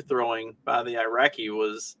whole shoe throwing by the Iraqi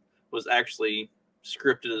was actually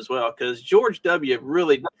scripted as well. Because George W.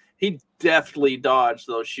 he deftly dodged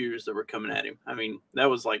those shoes that were coming at him. I mean, that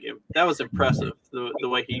was impressive the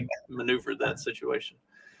way he maneuvered that situation.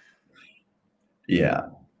 Yeah.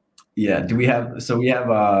 We have a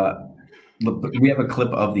clip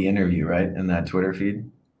of the interview, right, in that Twitter feed?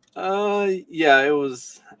 Yeah, it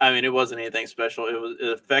was. I mean, it wasn't anything special.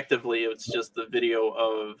 It's just the video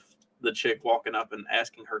of the chick walking up and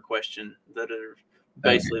asking her question that are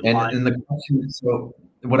basically lying. And the question. So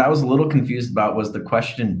what I was a little confused about was the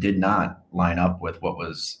question did not line up with what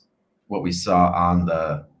we saw on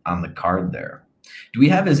the card there. Do we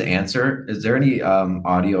have his answer? Is there any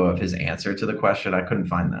audio of his answer to the question? I couldn't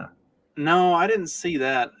find that. No, I didn't see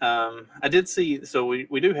that. I did see. So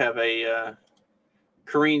we do have a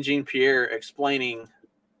Karine Jean-Pierre explaining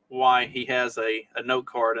why he has a note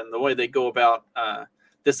card and the way they go about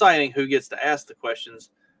deciding who gets to ask the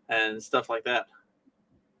questions and stuff like that.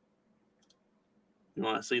 You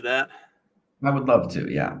want to see that? I would love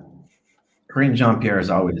to. Yeah, Karine Jean-Pierre is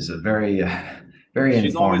always a very, very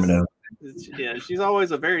informative. She's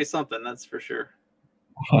always a very something. That's for sure.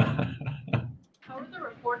 How are the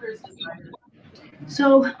reporters decided?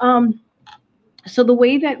 So the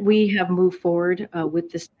way that we have moved forward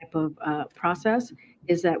with this type of process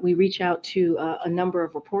is that we reach out to a number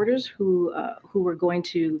of reporters who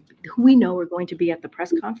we know are going to be at the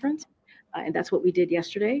press conference, and that's what we did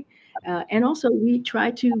yesterday. And also we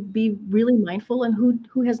try to be really mindful and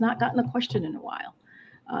who has not gotten a question in a while.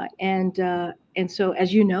 And so,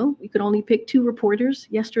 as you know, we could only pick 2 reporters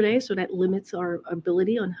yesterday, so that limits our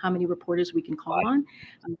ability on how many reporters we can call on.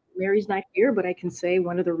 Mary's not here, but I can say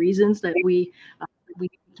one of the reasons that we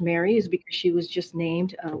picked Mary is because she was just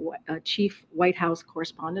named chief White House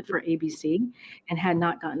correspondent for ABC and had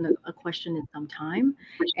not gotten a question in some time.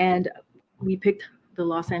 And we picked the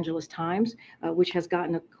Los Angeles Times, which has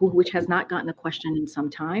not gotten a question in some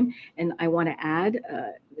time. And I want to add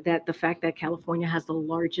that the fact that California has the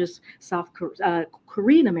largest South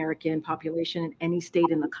Korean American population in any state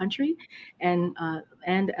in the country, and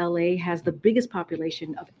LA has the biggest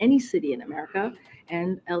population of any city in America,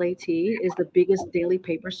 and LAT is the biggest daily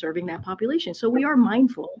paper serving that population. So we are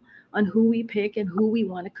mindful on who we pick and who we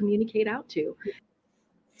want to communicate out to.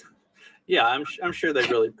 Yeah, I'm sure they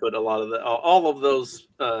really put a lot of all of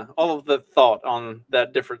the thought on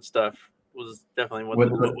that different stuff was definitely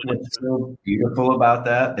what's so beautiful about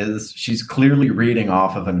that is she's clearly reading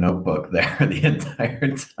off of a notebook there the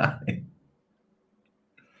entire time.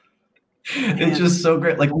 It's just so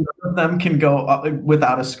great. Like, none of them can go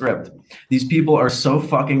without a script. These people are so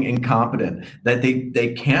fucking incompetent that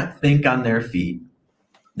they can't think on their feet.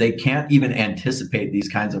 They can't even anticipate these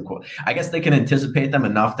kinds of quotes. I guess they can anticipate them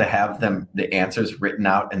enough to have the answers written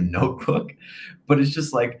out in notebook, but it's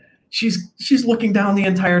just like she's looking down the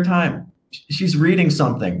entire time. She's reading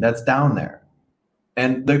something that's down there,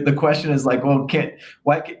 and the question is like, well,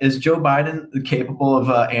 why is Joe Biden capable of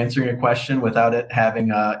answering a question without it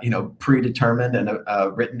having a predetermined and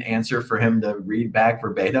a written answer for him to read back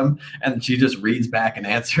verbatim, and she just reads back an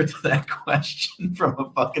answer to that question from a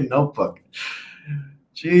fucking notebook.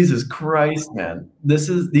 Jesus Christ, man.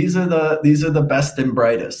 These are the best and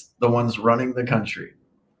brightest, the ones running the country.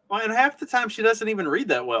 Well, and half the time she doesn't even read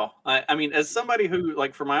that well. I mean, as somebody who,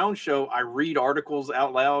 like, for my own show, I read articles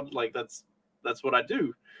out loud. Like, that's what I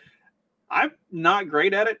do. I'm not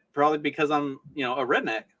great at it, probably because I'm, a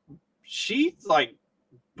redneck. She's like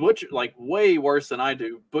way worse than I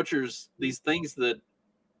do. Butchers these things that,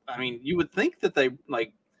 I mean, you would think that they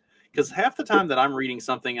like. Because half the time that I'm reading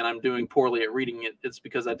something and I'm doing poorly at reading it, it's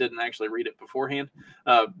because I didn't actually read it beforehand.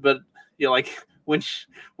 But like when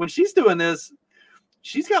she's doing this,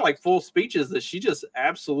 she's got like full speeches that she just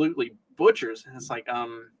absolutely butchers. And it's like,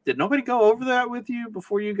 did nobody go over that with you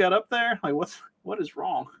before you got up there? Like, what is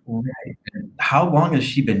wrong? Right. How long has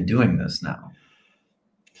she been doing this now?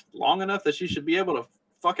 Long enough that she should be able to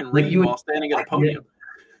fucking read while standing at a podium.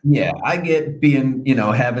 Yeah, I get being,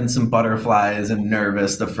 having some butterflies and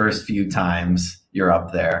nervous the first few times you're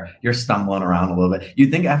up there. You're stumbling around a little bit. You'd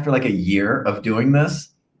think after like a year of doing this,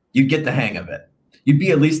 you'd get the hang of it. You'd be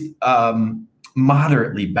at least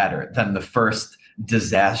moderately better than the first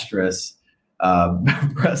disastrous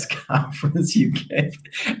press conference you gave.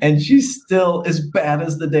 And she's still as bad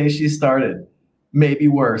as the day she started, maybe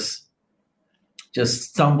worse. Just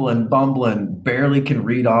stumbling, bumbling, barely can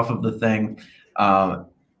read off of the thing.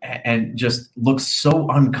 And just looks so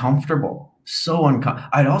uncomfortable.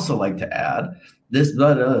 I'd also like to add this,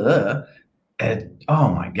 blah, blah, blah. And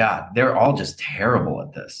oh my God, they're all just terrible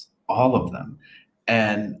at this, all of them.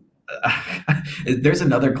 And there's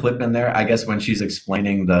another clip in there, I guess, when she's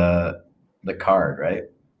explaining the card, right?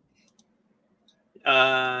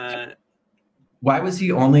 Why was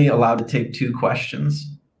he only allowed to take 2 questions?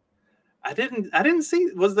 I didn't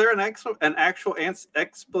see. Was there an actual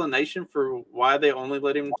explanation for why they only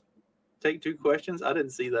let him take 2 questions? I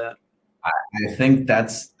didn't see that. I think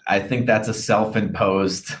that's a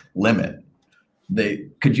self-imposed limit.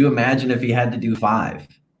 Could you imagine if he had to do 5?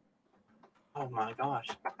 Oh my gosh!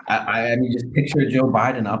 I mean, just picture Joe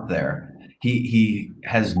Biden up there. He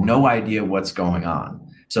has no idea what's going on.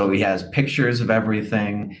 So he has pictures of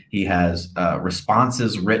everything. He has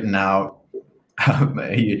responses written out.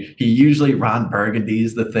 He usually Ron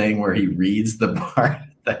Burgundy's the thing where he reads the part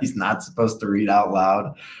that he's not supposed to read out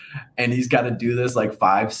loud, and he's got to do this like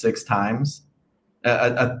 5-6 times.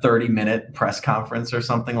 A 30-minute press conference or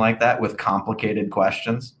something like that with complicated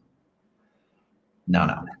questions. No,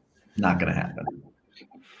 not going to happen.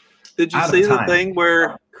 Did you see the thing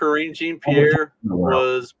where Karine Jean-Pierre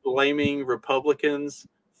was blaming Republicans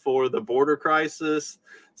for the border crisis,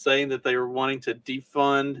 saying that they were wanting to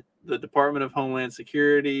defund the Department of Homeland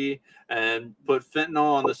Security and put fentanyl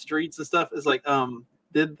on the streets and stuff? It's like,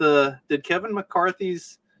 did Kevin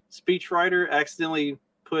McCarthy's speechwriter accidentally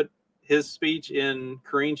put his speech in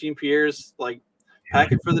Karine Jean-Pierre's like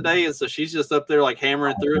packet for the day, and so she's just up there like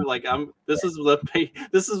hammering through it, like this is what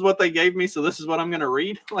they gave me, so this is what I'm gonna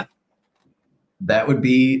read. Like, that would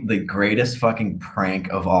be the greatest fucking prank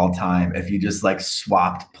of all time if you just like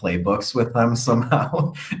swapped playbooks with them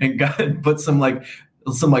somehow and put some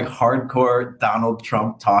hardcore Donald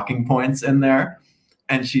Trump talking points in there,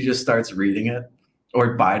 and she just starts reading it,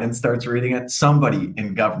 or Biden starts reading it. Somebody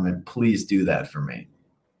in government, please do that for me.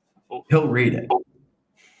 He'll read it.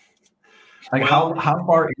 Like, how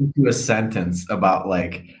far into a sentence about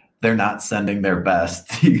like they're not sending their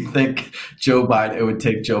best do you think it would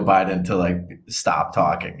take Joe Biden to like stop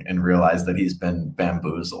talking and realize that he's been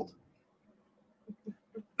bamboozled?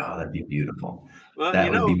 Oh, that'd be beautiful. Well, that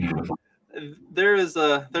would be beautiful. There's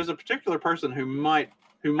a particular person who might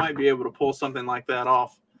be able to pull something like that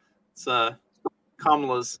off. It's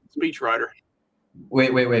Kamala's speechwriter.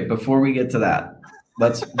 Wait. Before we get to that,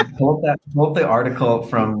 let's pull up the article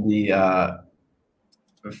from the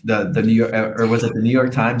New York, or was it the New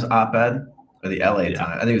York Times op-ed or the LA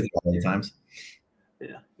Times? I think it was the LA Times.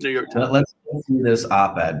 Yeah, New York Times. Let's go through this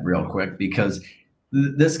op-ed real quick, because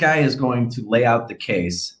this guy is going to lay out the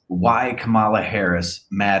case why Kamala Harris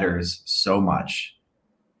matters so much.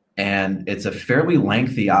 And it's a fairly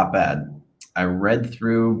lengthy op-ed. I read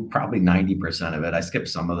through probably 90% of it. I skipped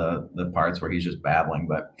some of the parts where he's just babbling,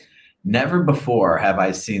 but never before have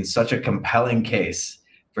I seen such a compelling case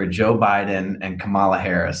for Joe Biden and Kamala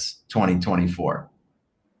Harris 2024.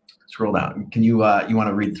 Scroll down. Can you want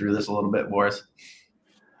to read through this a little bit, Boris?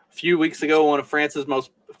 A few weeks ago, one of France's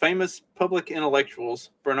most famous public intellectuals,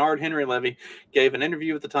 Bernard Henry Levy, gave an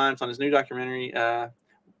interview with the Times on his new documentary.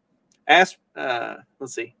 Let's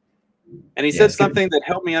see. And he said something that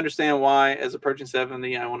helped me understand why, as approaching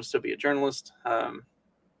 70, I want to still be a journalist.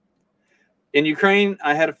 In Ukraine,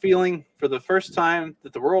 I had a feeling for the first time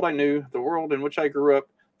that the world I knew, the world in which I grew up,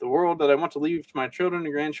 the world that I want to leave to my children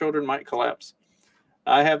and grandchildren might collapse.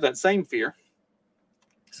 I have that same fear.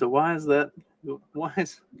 So why is that? Why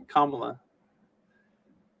is Kamala?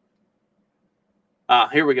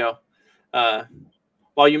 Here we go.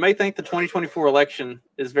 While you may think the 2024 election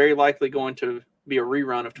is very likely going to be a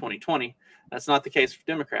rerun of 2020, that's not the case for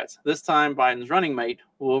Democrats. This time, Biden's running mate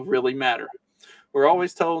will really matter. We're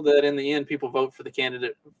always told that in the end, people vote for the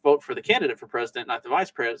candidate for president, not the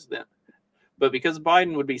vice president. But because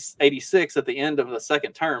Biden would be 86 at the end of the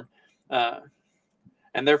second term,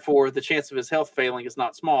 and therefore the chance of his health failing is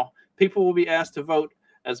not small, people will be asked to vote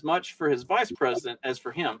as much for his vice president as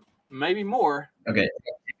for him, maybe more. Okay,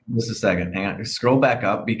 just a second. Hang on. Scroll back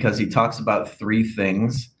up, because he talks about 3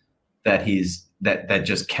 things that that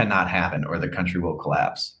just cannot happen or the country will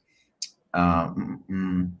collapse.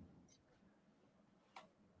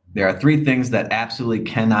 There are 3 things that absolutely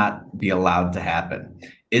cannot be allowed to happen.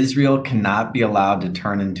 Israel cannot be allowed to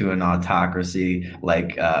turn into an autocracy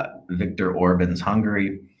like Viktor Orban's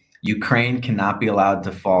Hungary. Ukraine cannot be allowed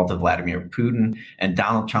to fall to Vladimir Putin, and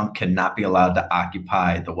Donald Trump cannot be allowed to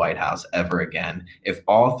occupy the White House ever again. If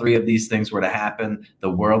all 3 of these things were to happen,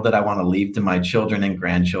 the world that I want to leave to my children and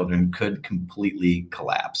grandchildren could completely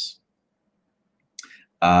collapse.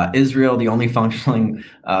 Israel, the only functioning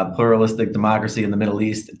pluralistic democracy in the Middle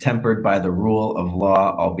East, tempered by the rule of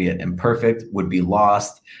law, albeit imperfect, would be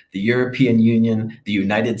lost. The European Union, the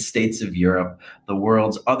United States of Europe, the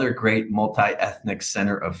world's other great multi-ethnic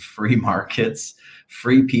center of free markets,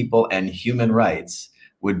 free people, and human rights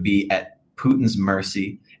would be at Putin's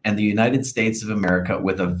mercy, and the United States of America,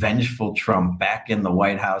 with a vengeful Trump back in the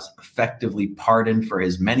White House, effectively pardoned for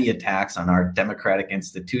his many attacks on our democratic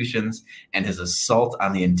institutions and his assault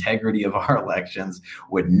on the integrity of our elections,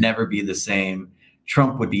 would never be the same.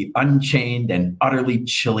 Trump would be unchained and utterly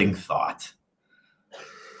chilling thought.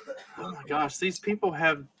 Oh my gosh, these people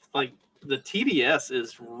have like the TDS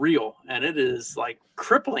is real and it is like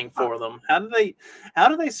crippling for them. How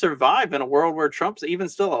do they survive in a world where Trump's even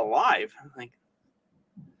still alive? Like,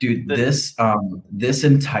 dude, this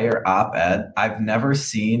entire op-ed, I've never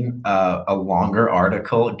seen a longer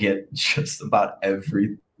article get just about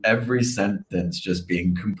every sentence just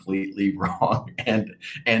being completely wrong and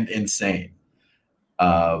insane.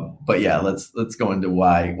 But yeah, let's go into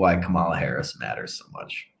why Kamala Harris matters so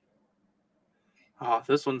much. Oh,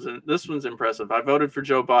 this one's impressive. I voted for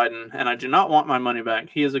Joe Biden, and I do not want my money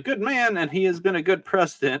back. He is a good man, and he has been a good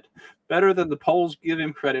president, better than the polls give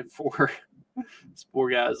him credit for. This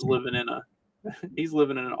poor guy is living in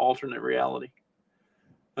an alternate reality.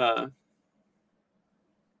 Let's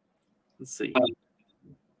see. Where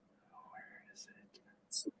is it?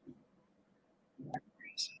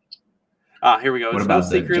 Here we go. What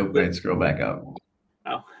about the Joe Biden? Scroll back up.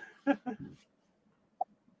 Oh.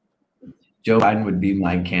 Joe Biden would be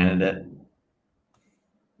my candidate.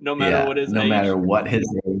 No matter what his age. No matter what his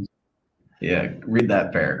age. Yeah, read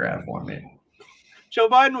that paragraph for me. Joe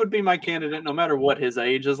Biden would be my candidate no matter what his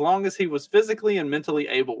age, as long as he was physically and mentally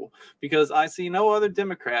able, because I see no other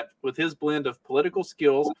Democrat with his blend of political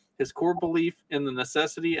skills, his core belief in the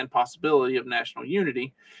necessity and possibility of national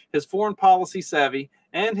unity, his foreign policy savvy,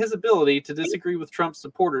 and his ability to disagree with Trump's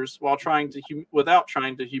supporters without trying to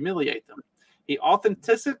humiliate them. He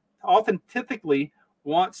authentically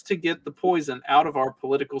wants to get the poison out of our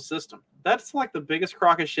political system. That's like the biggest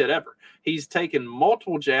crock of shit ever. He's taken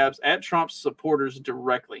multiple jabs at Trump's supporters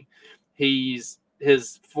directly. His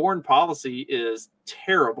foreign policy is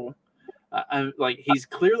terrible. He's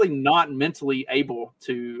clearly not mentally able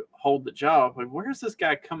to hold the job. Like, where's this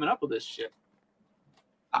guy coming up with this shit?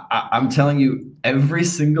 I'm telling you, every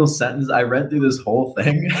single sentence, I read through this whole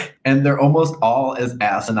thing, and they're almost all as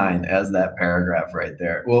asinine as that paragraph right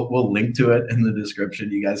there. We'll link to it in the description.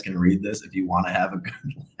 You guys can read this if you want to have a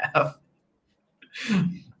good laugh.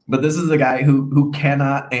 But this is a guy who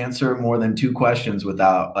cannot answer more than 2 questions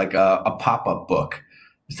without like a pop-up book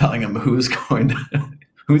telling him who's going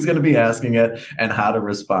to be asking it and how to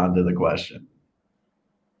respond to the question.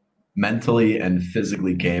 Mentally and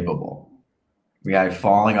physically capable. The guy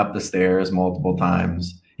falling up the stairs multiple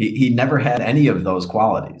times. He never had any of those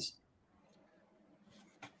qualities.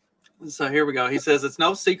 So here we go. He says, it's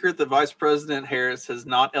no secret that Vice President Harris has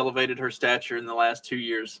not elevated her stature in the last 2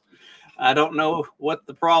 years. I don't know what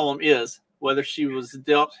the problem is, whether she was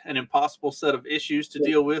dealt an impossible set of issues to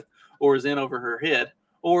deal with, or is in over her head,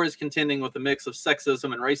 or is contending with a mix of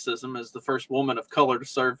sexism and racism as the first woman of color to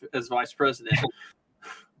serve as vice president.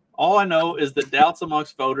 All I know is that doubts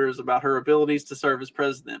amongst voters about her abilities to serve as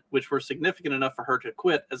president, which were significant enough for her to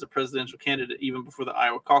quit as a presidential candidate even before the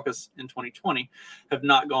Iowa caucus in 2020, have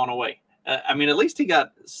not gone away. I mean, at least he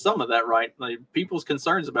got some of that right. Like, people's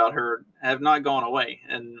concerns about her have not gone away,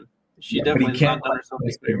 and she definitely has not done herself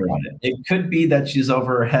a favor. It could be that she's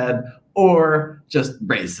over her head, or just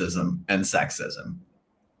racism and sexism.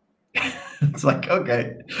 It's like,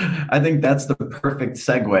 okay, I think that's the perfect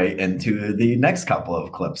segue into the next couple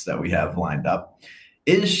of clips that we have lined up.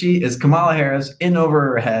 Is Kamala Harris in over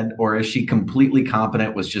her head, or is she completely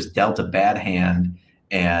competent, was just dealt a bad hand,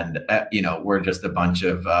 and we're just a bunch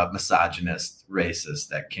of misogynist racists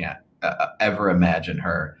that can't ever imagine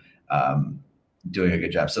her doing a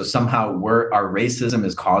good job? So somehow our racism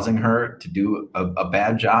is causing her to do a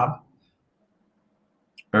bad job?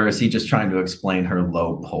 Or is he just trying to explain her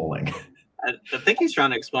low polling? I think he's trying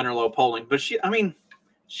to explain her low polling, but she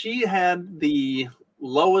had the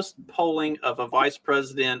lowest polling of a vice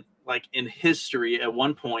president like in history at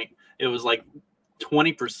one point. It was like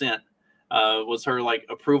 20% was her like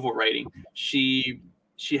approval rating. She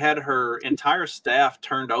had her entire staff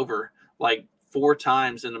turned over like 4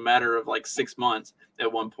 times in a matter of like 6 months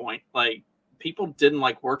at one point. Like, people didn't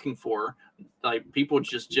like working for her. Like, people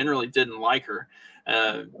just generally didn't like her.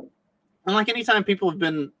 And like, anytime people have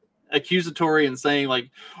been accusatory and saying like,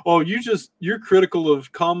 oh, you're critical of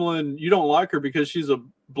Kamala and you don't like her because she's a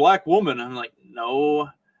black woman. I'm like, no,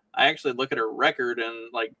 I actually look at her record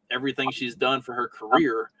and like everything she's done for her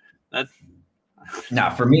career. That's Now,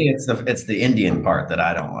 for me, it's the Indian part that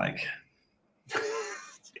I don't like.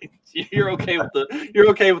 You're okay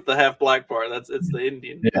with the half black part. It's the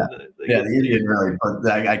Indian. Yeah, the Indian really. But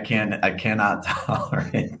I cannot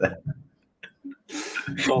tolerate that.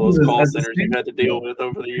 All those call centers you've had to deal with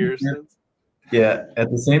over the years. Yeah.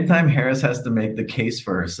 At the same time, Harris has to make the case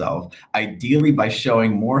for herself, ideally by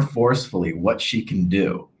showing more forcefully what she can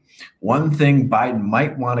do. One thing Biden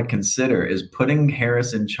might want to consider is putting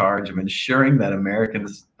Harris in charge of ensuring that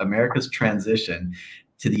America's transition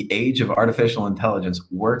to the age of artificial intelligence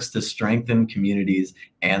works to strengthen communities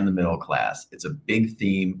and the middle class. It's a big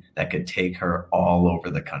theme that could take her all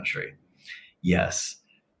over the country. Yes,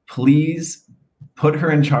 please put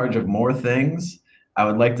her in charge of more things. I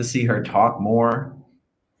would like to see her talk more.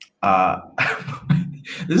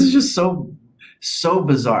 This is just so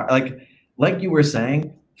bizarre. Like you were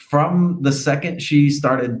saying, from the second she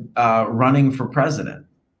started running for president,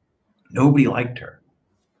 nobody liked her.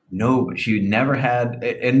 No, she never had,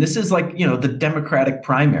 and this is like, the Democratic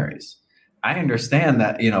primaries. I understand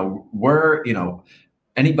that,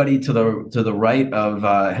 anybody to the right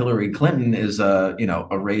of Hillary Clinton is a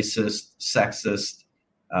racist, sexist,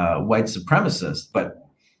 white supremacist, but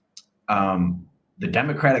the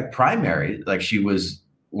Democratic primary, like she was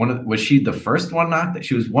she the first one knocked?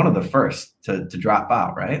 She was one of the first to drop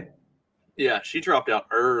out, right? Yeah, she dropped out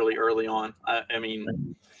early on. I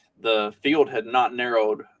mean, the field had not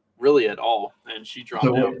narrowed really at all, and she dropped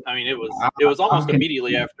out. I mean, it was almost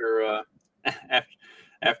immediately after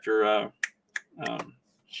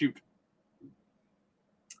shoot,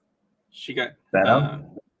 she got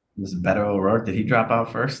was it Beto O'Rourke? Did he drop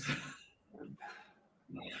out first?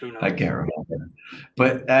 Who knows? I can't remember.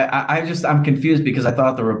 But I'm confused because I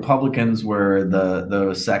thought the Republicans were the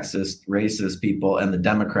sexist, racist people, and the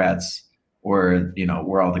Democrats were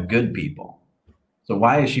all the good people. So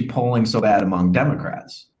why is she polling so bad among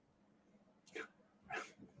Democrats?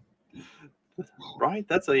 Right,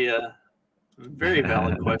 that's a very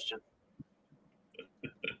valid question.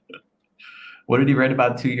 What did he write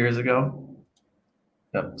about 2 years ago?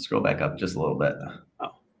 Oh, scroll back up just a little bit.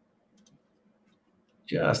 Oh,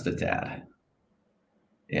 just a tad.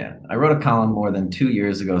 Yeah, I wrote a column more than 2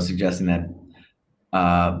 years ago suggesting that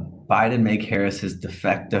Biden make Harris his de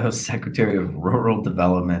facto Secretary of Rural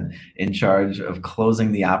Development in charge of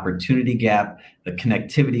closing the opportunity gap, the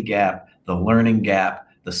connectivity gap, the learning gap,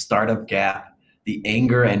 the startup gap, the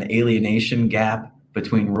anger and alienation gap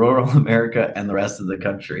between rural America and the rest of the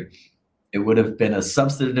country. It would have been a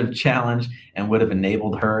substantive challenge and would have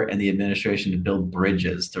enabled her and the administration to build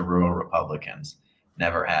bridges to rural Republicans.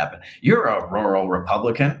 Never happened. You're a rural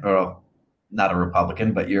Republican, or not a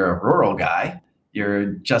Republican, but you're a rural guy.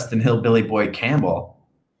 You're Justin Hillbilly Boy Campbell.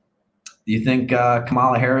 Do you think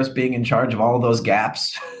Kamala Harris being in charge of all of those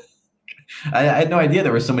gaps? I had no idea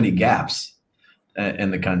there were so many gaps in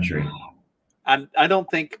the country. I don't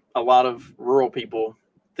think a lot of rural people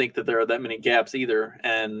think that there are that many gaps either.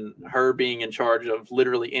 And her being in charge of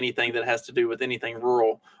literally anything that has to do with anything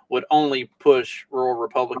rural would only push rural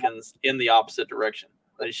Republicans in the opposite direction.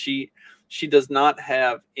 Like she does not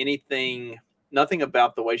have nothing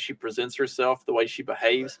about the way she presents herself, the way she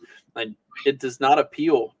behaves. Like, it does not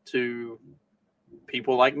appeal to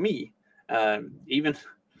people like me. Even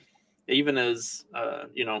as,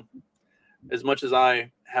 as much as I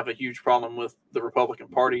have a huge problem with the Republican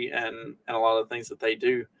Party and a lot of the things that they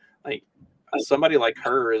do, like somebody like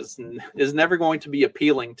her is never going to be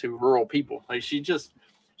appealing to rural people. Like she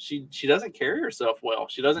doesn't carry herself well.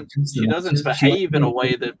 She doesn't behave in a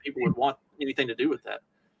way that people would want anything to do with that.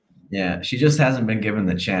 Yeah, she just hasn't been given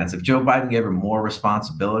the chance. If Joe Biden gave her more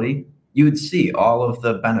responsibility, you would see all of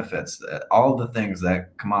the benefits, all of the things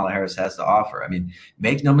that Kamala Harris has to offer. I mean,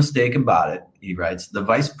 make no mistake about it, he writes, the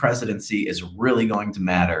vice presidency is really going to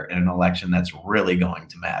matter in an election that's really going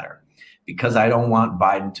to matter, because I don't want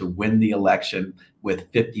Biden to win the election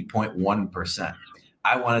with 50.1%.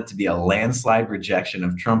 I want it to be a landslide rejection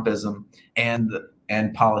of Trumpism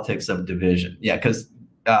and politics of division. Yeah, because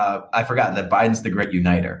I forgot that Biden's the great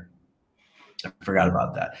uniter. I forgot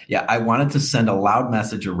about that. Yeah, I wanted to send a loud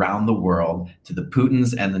message around the world to the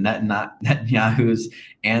Putins and the Netanyahus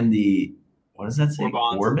and the, what does that say?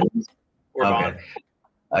 Orbans? Okay.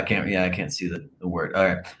 I can't see the word. All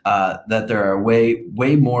right. That there are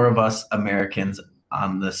way more of us Americans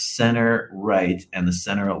on the center right and the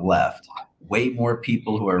center left, way more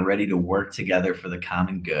people who are ready to work together for the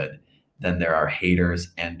common good than there are haters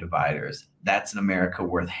and dividers. That's an America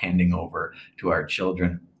worth handing over to our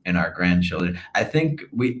children and our grandchildren. I think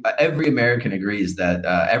every American agrees that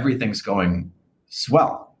everything's going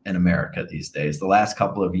swell in America these days. The last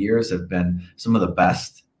couple of years have been some of the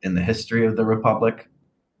best in the history of the republic.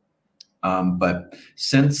 But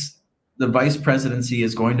since the vice presidency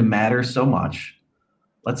is going to matter so much,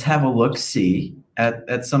 let's have a look-see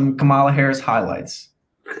at some Kamala Harris highlights.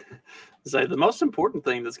 So the most important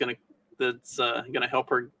thing that's gonna help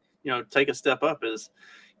her, take a step up is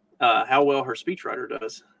how well her speechwriter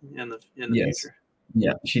does in the future.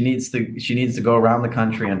 Yeah, she needs to go around the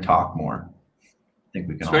country and talk more. I think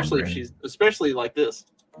we can especially like this.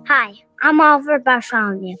 Hi, I'm Oliver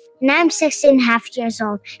Bartholomew, and I'm 16 and a half years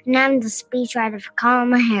old, and I'm the speechwriter for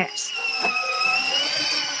Kamala Harris.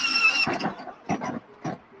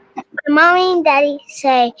 My mommy and daddy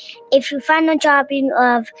say, if you find a job you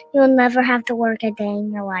love, you'll never have to work a day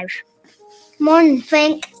in your life. Morning,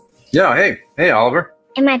 Frank. Yeah, hey, Oliver.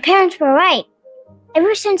 And my parents were right.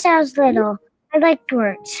 Ever since I was little, I liked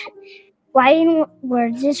words. Writing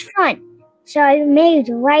words is fun, so I made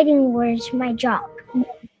writing words my job.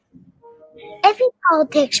 Every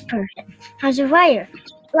politics person has a writer,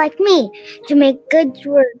 like me, to make good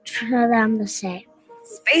words for them to say.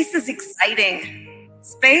 Space is exciting.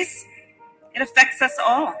 Space, it affects us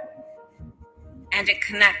all. And it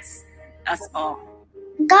connects us all.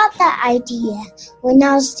 I got that idea when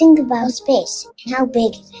I was thinking about space and how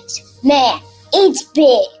big it is. Man, it's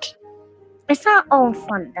big. It's not all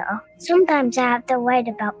fun, though. Sometimes I have to write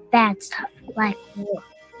about bad stuff, like war.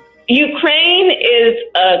 Ukraine is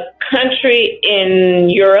a country in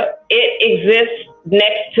Europe. It exists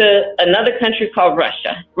next to another country called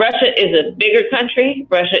Russia. Russia is a bigger country.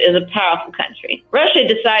 Russia is a powerful country. Russia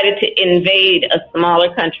decided to invade a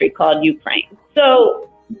smaller country called Ukraine. So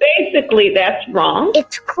basically, that's wrong.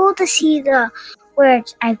 It's cool to see the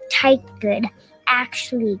words I've typed good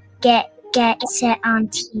actually get set on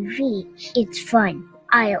TV. It's fun.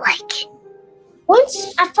 I like it.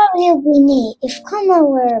 Once I thought it would be neat if Kamala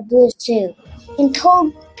wore a blue suit and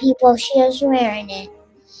told people she was wearing it.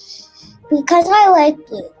 Because I like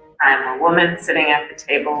blue. I'm a woman sitting at the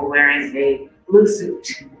table wearing a blue suit.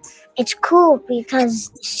 It's cool because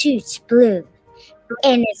the suit's blue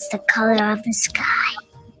and it's the color of the sky.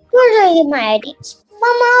 Where do I get my ideas? From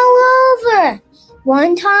all over.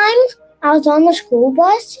 One time I was on the school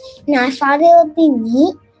bus and I thought it would be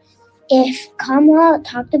neat if Kamala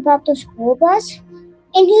talked about the school bus.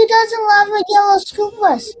 And who doesn't love a yellow school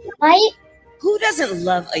bus, right? Who doesn't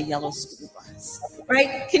love a yellow school bus,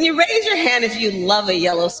 right? Can you raise your hand if you love a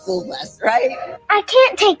yellow school bus, right? I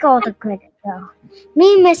can't take all the credit, though.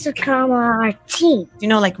 Me and Mr. Kamala are a team. You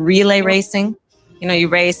know, like relay racing? You know, you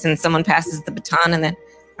race and someone passes the baton and then,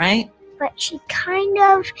 right? But she kind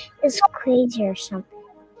of is crazy or something.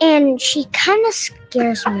 And she kind of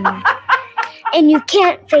scares me. And you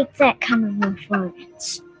can't fake that kind of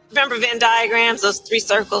performance. Remember Venn diagrams, those 3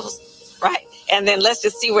 circles, right? And then let's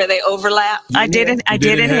just see where they overlap. I did it.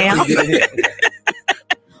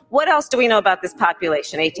 What else do we know about this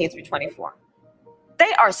population, 18 through 24?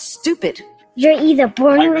 They are stupid. You're either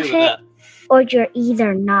born with it or you're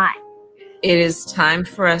either not. It is time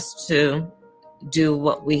for us to do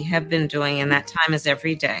what we have been doing, and that time is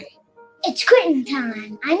every day. It's quitting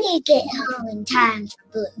time. I need to get home in time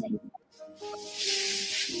for blue.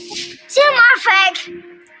 See you tomorrow, Frank.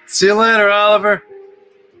 See you later, Oliver.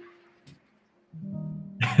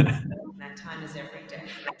 That time is every day.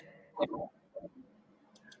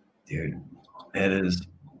 Dude, it is.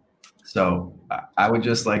 So I would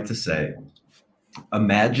just like to say,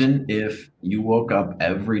 imagine if you woke up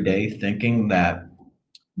every day thinking that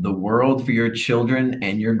the world for your children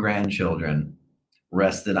and your grandchildren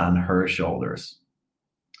rested on her shoulders.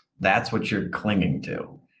 That's what you're clinging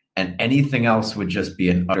to. And anything else would just be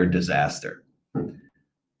an utter disaster.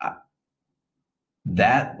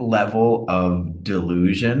 That level of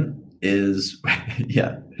delusion is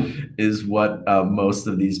what most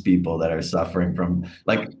of these people that are suffering from,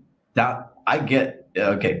 like, that. I get,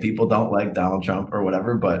 okay, people don't like Donald Trump or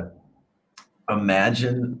whatever, but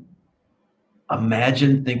imagine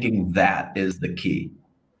thinking that is the key.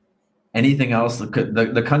 Anything else,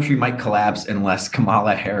 the country might collapse unless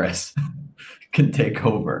Kamala Harris can take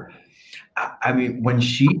over. I mean, when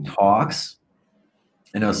she talks,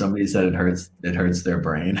 I know somebody said it hurts their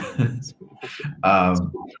brain.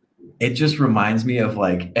 It just reminds me of,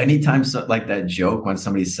 like, anytime like that joke when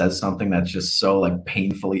somebody says something that's just so, like,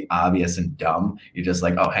 painfully obvious and dumb, you're just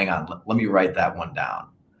like, oh, hang on, let me write that one down.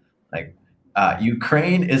 Like,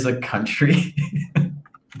 Ukraine is a country.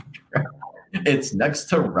 It's next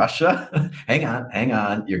to Russia. Hang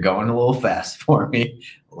on. You're going a little fast for me.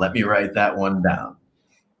 Let me write that one down.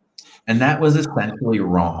 And that was essentially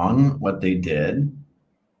wrong, what they did.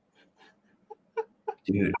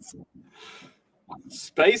 Dude,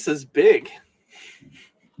 Space is big.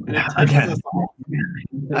 And it touches Again, us all.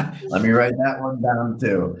 let me write that one down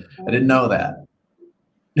too. I didn't know that.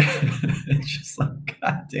 It's just like,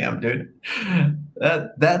 God damn, dude.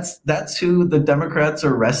 That's who the Democrats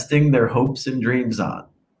are resting their hopes and dreams on.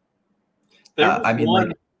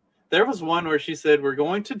 There was one where she said, we're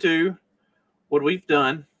going to do what we've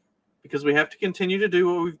done because we have to continue to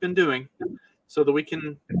do what we've been doing so that we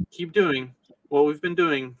can keep doing what we've been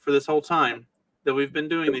doing for this whole time that we've been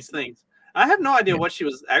doing these things. I have no idea what she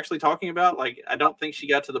was actually talking about. Like, I don't think she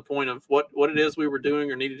got to the point of what it is we were doing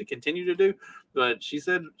or needed to continue to do. But she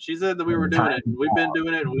said that we were doing it. And we've been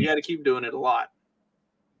doing it, and we got to keep doing it a lot.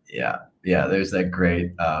 Yeah. There's that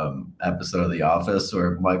great episode of The Office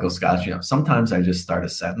where Michael Scott, sometimes I just start a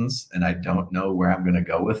sentence and I don't know where I'm going to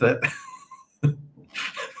go with it.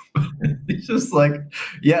 It's just like,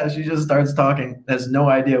 she just starts talking, has no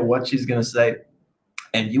idea what she's going to say.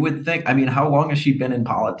 And you would think, how long has she been in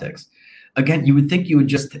politics? Again, you would think you would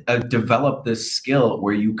just develop this skill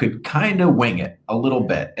where you could kind of wing it a little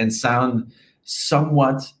bit and sound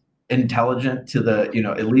somewhat intelligent to the,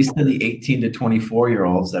 at least to the 18 to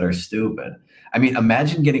 24-year-olds that are stupid.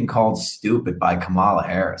 Imagine getting called stupid by Kamala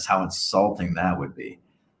Harris, how insulting that would be.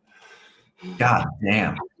 God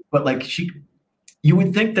damn. But you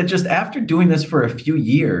would think that just after doing this for a few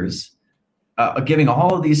years, giving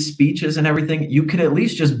all of these speeches and everything, you could at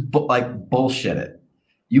least just bullshit it.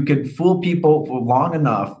 You could fool people for long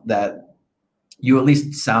enough that you at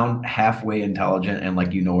least sound halfway intelligent and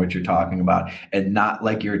like you know what you're talking about, and not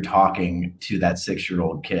like you're talking to that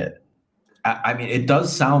 6-year-old kid. It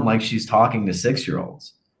does sound like she's talking to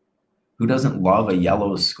 6-year-olds. Who doesn't love a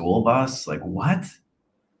yellow school bus? Like, what?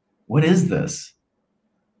 What is this?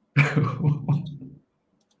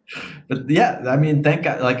 But thank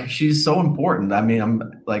God, she's so important.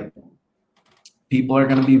 I'm like, people are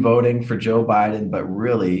going to be voting for Joe Biden, but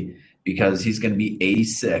really because he's going to be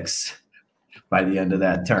 86 by the end of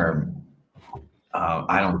that term.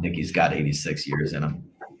 I don't think he's got 86 years in him.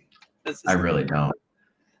 I really don't.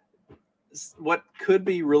 What could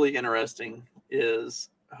be really interesting is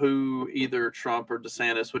who either Trump or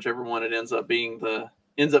DeSantis, whichever one it ends up being the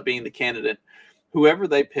candidate, whoever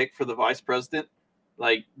they pick for the vice president,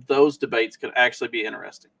 those debates could actually be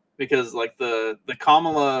interesting because the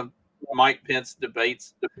Kamala Mike Pence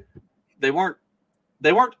debates, they weren't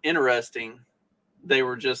interesting. They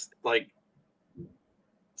were just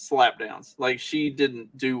slapdowns. She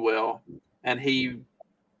didn't do well, and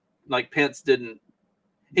Pence didn't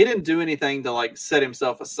do anything to set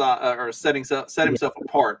himself aside or set himself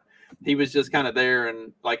apart. He was just kind of there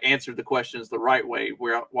and answered the questions the right way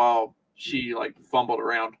while she fumbled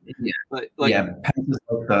around. Pence is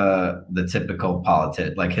the typical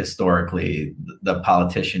historically the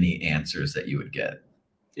politician-y answers that you would get.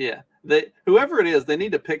 Yeah, whoever it is, they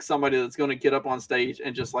need to pick somebody that's going to get up on stage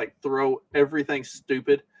and just throw everything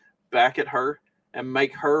stupid back at her and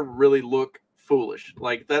make her really look foolish.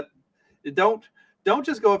 That. Don't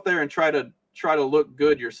just go up there and try to look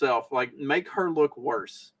good yourself. Make her look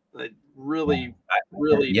worse. Really.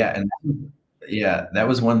 Yeah, that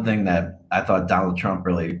was one thing that I thought Donald Trump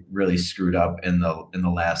really, really screwed up in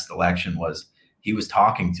the last election was he was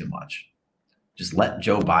talking too much. Just let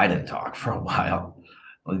Joe Biden talk for a while.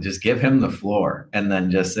 Just give him the floor and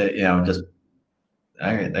then just say, just,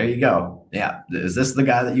 all right, there you go. Yeah. Is this the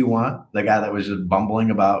guy that you want? The guy that was just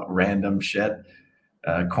bumbling about random shit,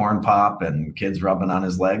 corn pop and kids rubbing on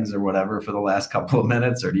his legs or whatever for the last couple of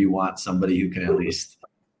minutes? Or do you want somebody who can at least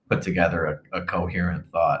put together a coherent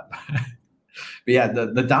thought? But yeah,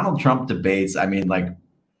 the Donald Trump debates,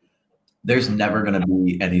 there's never going to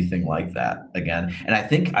be anything like that again. And I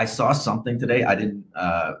think I saw something today. I didn't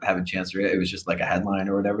have a chance to read it. It was just a headline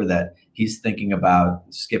or whatever that he's thinking about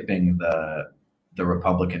skipping the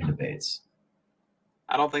Republican debates.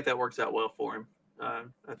 I don't think that works out well for him.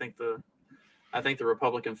 I think the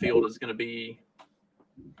Republican field is going to be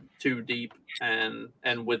too deep, and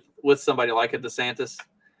with somebody like a DeSantis,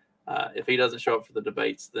 if he doesn't show up for the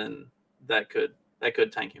debates, then that could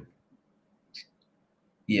tank him.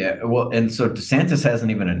 Yeah, well, and so DeSantis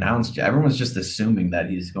hasn't even announced yet. Everyone's just assuming that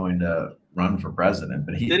he's going to run for president,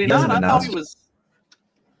 but he hasn't announced.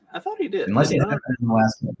 I thought he did. Unless it happened in the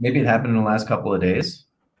last, maybe it happened in the last couple of days.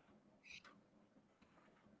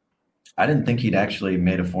 I didn't think he'd actually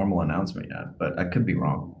made a formal announcement yet, but I could be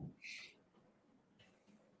wrong.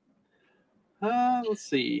 Let's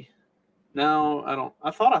see. No,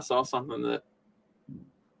 I thought I saw something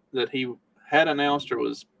that he had announced or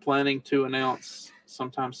was planning to announce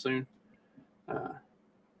sometime soon.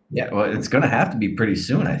 Yeah, well, it's going to have to be pretty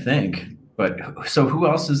soon, I think. But so who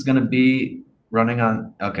else is going to be running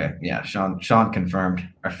on? Okay, yeah. Sean confirmed.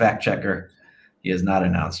 Our fact checker. He has not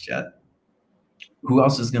announced yet. Who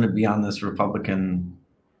else is going to be on this Republican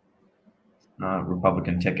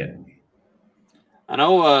ticket? I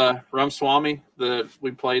know Ramaswamy that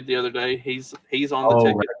we played the other day. He's on the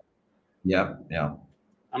ticket. Right. Yep. Yeah.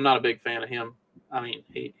 I'm not a big fan of him. I mean,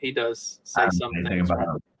 he does say some things right.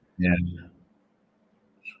 Yeah.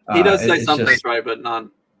 He does say some things right, but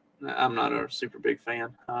I'm not a super big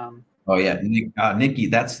fan. Oh yeah, Nikki.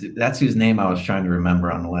 That's whose name I was trying to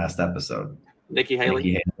remember on the last episode. Nikki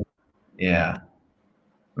Haley. Yeah.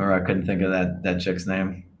 Or I couldn't think of that chick's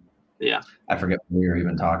name. Yeah. I forget what we were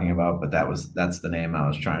even talking about, but that's the name I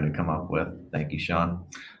was trying to come up with. Thank you, Sean.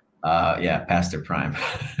 Yeah, Pastor Prime.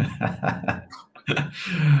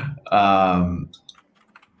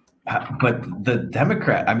 But the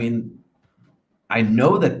Democrat, I mean, I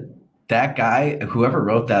know that guy, whoever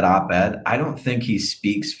wrote that op-ed, I don't think he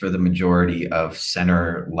speaks for the majority of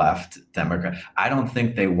center-left Democrat. I don't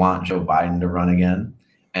think they want Joe Biden to run again.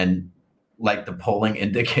 And like the polling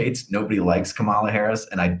indicates, nobody likes Kamala Harris,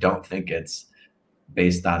 and I don't think it's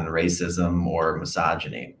based on racism or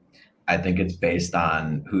misogyny. I think it's based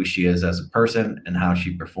on who she is as a person and how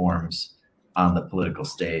she performs on the political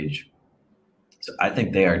stage. So I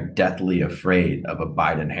think they are deathly afraid of a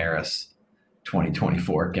Biden-Harris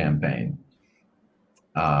 2024 campaign.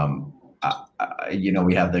 We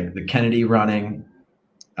have the Kennedy running,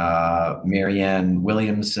 Marianne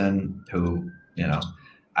Williamson, who,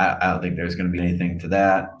 I don't think there's going to be anything to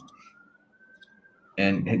that.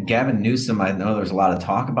 And Gavin Newsom, I know there's a lot of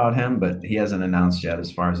talk about him, but he hasn't announced yet,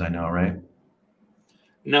 as far as I know, right?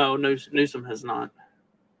 No, Newsom has not.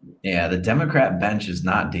 Yeah, the Democrat bench is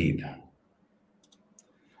not deep.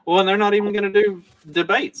 Well, and they're not even going to do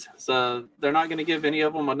debates, so they're not going to give any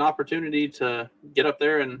of them an opportunity to get up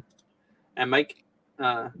there and make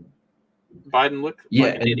Biden look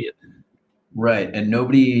like an idiot. Right, and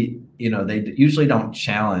nobody, they usually don't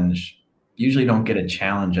get a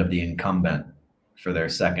challenge of the incumbent for their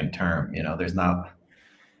second term. There's not.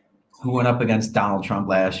 Who went up against Donald Trump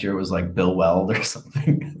last year? It was like Bill Weld or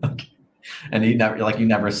something. And you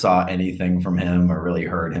never saw anything from him or really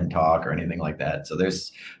heard him talk or anything like that. So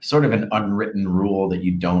there's sort of an unwritten rule that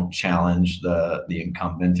you don't challenge the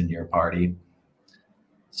incumbent in your party.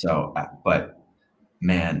 So, but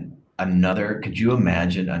man, could you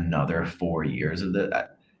imagine another 4 years of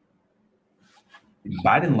that?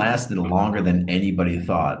 Biden lasted longer than anybody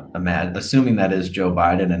thought. Assuming that is Joe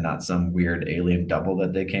Biden and not some weird alien double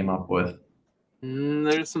that they came up with.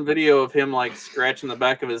 There's some video of him like scratching the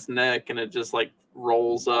back of his neck, and it just like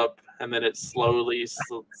rolls up, and then it slowly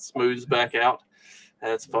smooths back out.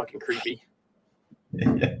 That's fucking creepy.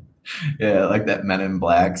 Yeah, like that Men in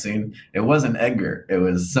Black scene. It wasn't Edgar; it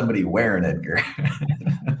was somebody wearing Edgar.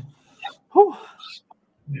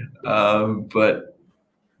 But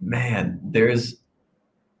man,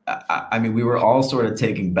 we were all sort of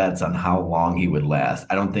taking bets on how long he would last.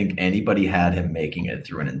 I don't think anybody had him making it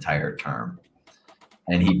through an entire term.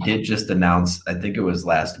 And he did just announce, I think it was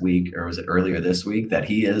last week, or was it earlier this week, that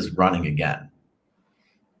he is running again.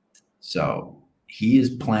 So he is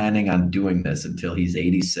planning on doing this until he's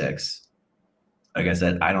 86. Like I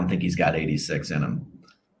said, I don't think he's got 86 in him.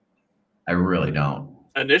 I really don't.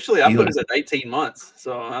 Initially, I put it at 18 months.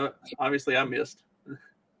 So obviously I missed.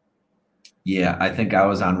 Yeah, I think I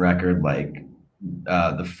was on record like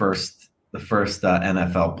the first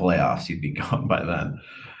NFL playoffs, he'd be gone by then.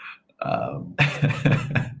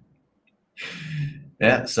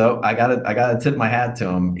 Yeah, so I gotta tip my hat to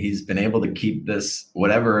him. He's been able to keep this,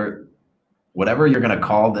 whatever you're gonna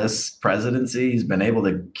call this presidency, he's been able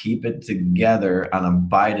to keep it together on a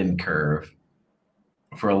Biden curve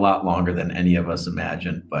for a lot longer than any of us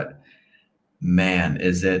imagined. But man,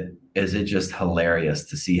 is it just hilarious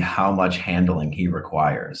to see how much handling he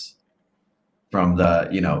requires. From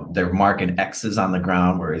they're marking X's on the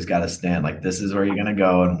ground where he's got to stand like, this is where you're going to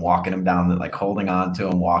go, and walking him down, holding on to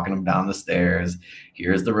him, walking him down the stairs.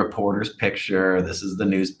 Here's the reporter's picture. This is the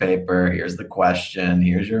newspaper. Here's the question.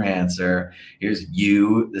 Here's your answer. Here's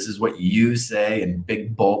you. This is what you say in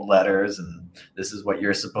big bold letters. And this is what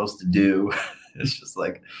you're supposed to do. It's just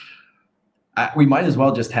like, we might as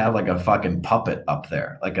well just have like a fucking puppet up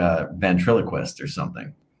there, like a ventriloquist or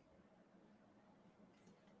something.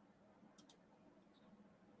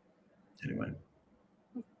 Anyway,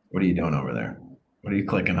 what are you doing over there? What are you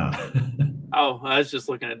clicking on? Oh, I was just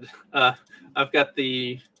looking at. I've got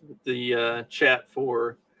the chat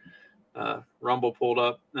for Rumble pulled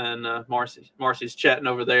up, and Marcy's chatting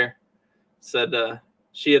over there. Said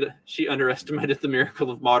she underestimated the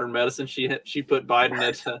miracle of modern medicine. She put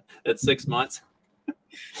Biden at 6 months.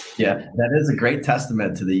 Yeah, that is a great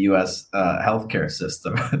testament to the U.S. Healthcare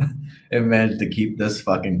system. It managed to keep this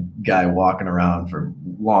fucking guy walking around for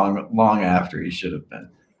long after he should have been.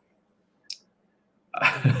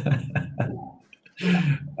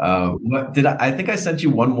 What did I think I sent you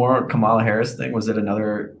one more Kamala Harris thing? Was it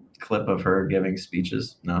another clip of her giving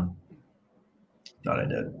speeches? No, thought I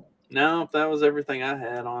did. No, that was everything I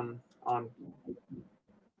had on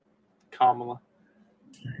Kamala.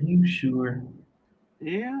 Are you sure?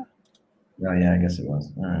 Yeah. Oh yeah, I guess it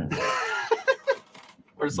was. All right.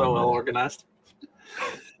 We're so well organized.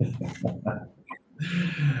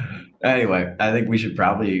 Anyway, I think we should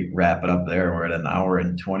probably wrap it up there. We're at an hour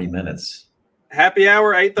and 20 minutes. Happy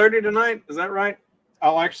hour 8:30 tonight. Is that right?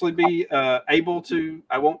 I'll actually be able to.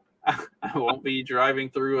 I won't be driving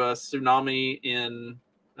through a tsunami in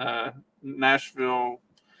Nashville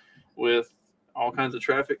with all kinds of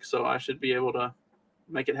traffic, so I should be able to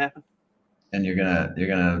make it happen. And you're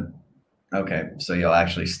gonna. Okay, so you'll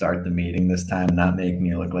actually start the meeting this time, not make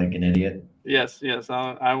me look like an idiot. Yes.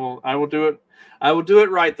 I will do it. I will do it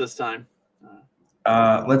right this time.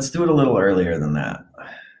 Let's do it a little earlier than that.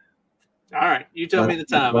 All right, you tell me the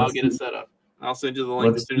time. I'll get it set up. I'll send you the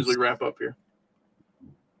link as soon as we wrap up here.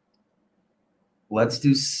 Let's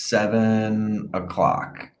do 7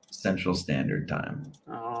 o'clock Central Standard Time.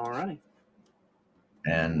 All right.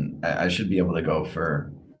 And I should be able to go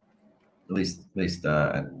for at least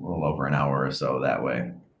a little over an hour or so that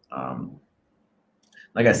way.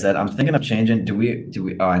 Like I said, I'm thinking of changing. Do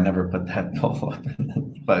we? Oh, I never put that poll up in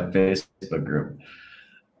the Facebook group.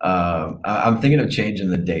 I'm thinking of changing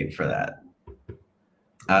the date for that.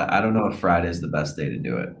 I don't know if Friday is the best day to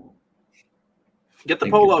do it. Get the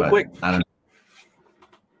poll up quick. I don't know.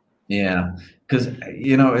 Yeah, because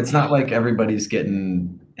it's not like everybody's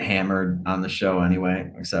getting hammered on the show anyway,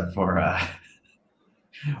 except for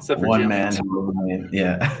one Jim. man who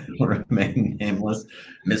will remain nameless,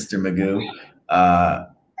 Mr. Magoo.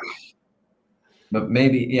 But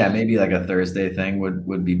maybe like a Thursday thing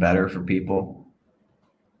would be better for people.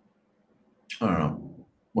 I don't know.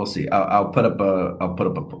 We'll see. I'll put up a.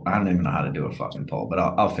 I don't even know how to do a fucking poll, but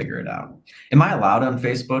I'll figure it out. Am I allowed on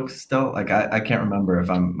Facebook still? Like I can't remember if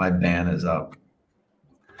my ban is up.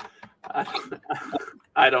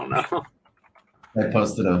 I don't know. I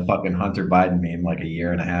posted a fucking Hunter Biden meme like a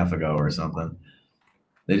year and a half ago or something.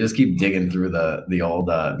 They just keep digging through the old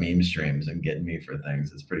meme streams and getting me for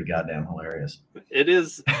things. It's pretty goddamn hilarious. It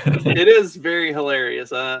is. It is very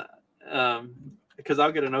hilarious. Because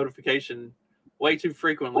I'll get a notification way too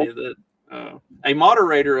frequently that a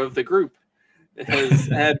moderator of the group has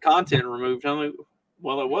had content removed. I'm like,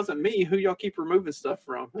 well, it wasn't me. Who y'all keep removing stuff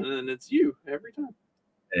from? And then it's you every time.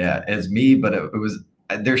 Yeah, it's me, but it was.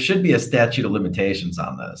 There should be a statute of limitations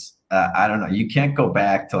on this. I don't know. You can't go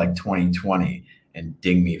back to like 2020 and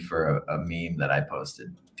ding me for a meme that I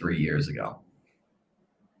posted 3 years ago.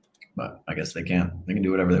 But I guess they can. They can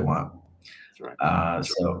do whatever they want. That's right.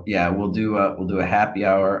 So yeah, we'll do a happy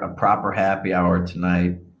hour, a proper happy hour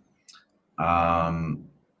tonight.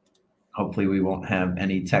 Hopefully we won't have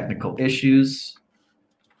any technical issues.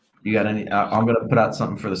 You got any? I'm gonna put out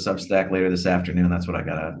something for the Substack later this afternoon. That's what I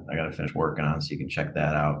gotta finish working on, so you can check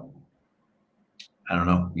that out. I don't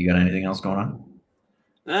know. You got anything else going on?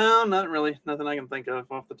 No, not really. Nothing I can think of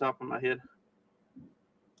off the top of my head.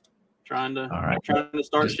 Trying to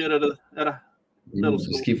start shit at a middle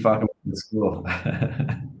school. Just keep fucking with school.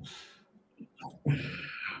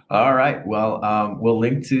 All right. Well, we'll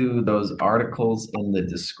link to those articles in the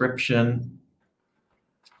description.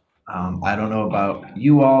 I don't know about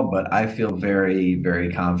you all, but I feel very, very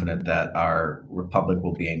confident that our republic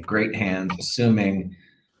will be in great hands, assuming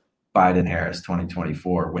Biden-Harris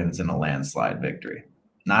 2024 wins in a landslide victory.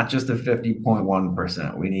 Not just a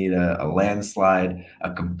 50.1%. We need a landslide,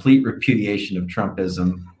 a complete repudiation of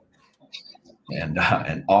Trumpism,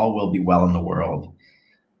 and all will be well in the world.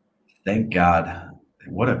 Thank God.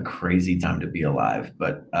 What a crazy time to be alive.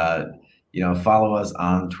 But, follow us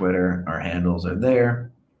on Twitter. Our handles are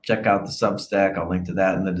there. Check out the Substack. I'll link to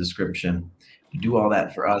that in the description. You do all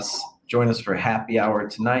that for us. Join us for happy hour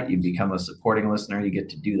tonight. You become a supporting listener. You get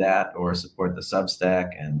to do that, or support the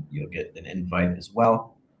Substack, and you'll get an invite as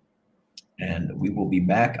well. And we will be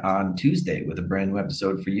back on Tuesday with a brand new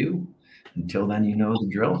episode for you. Until then, you know the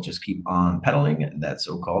drill. Just keep on peddling that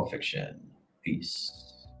so-called fiction. Peace.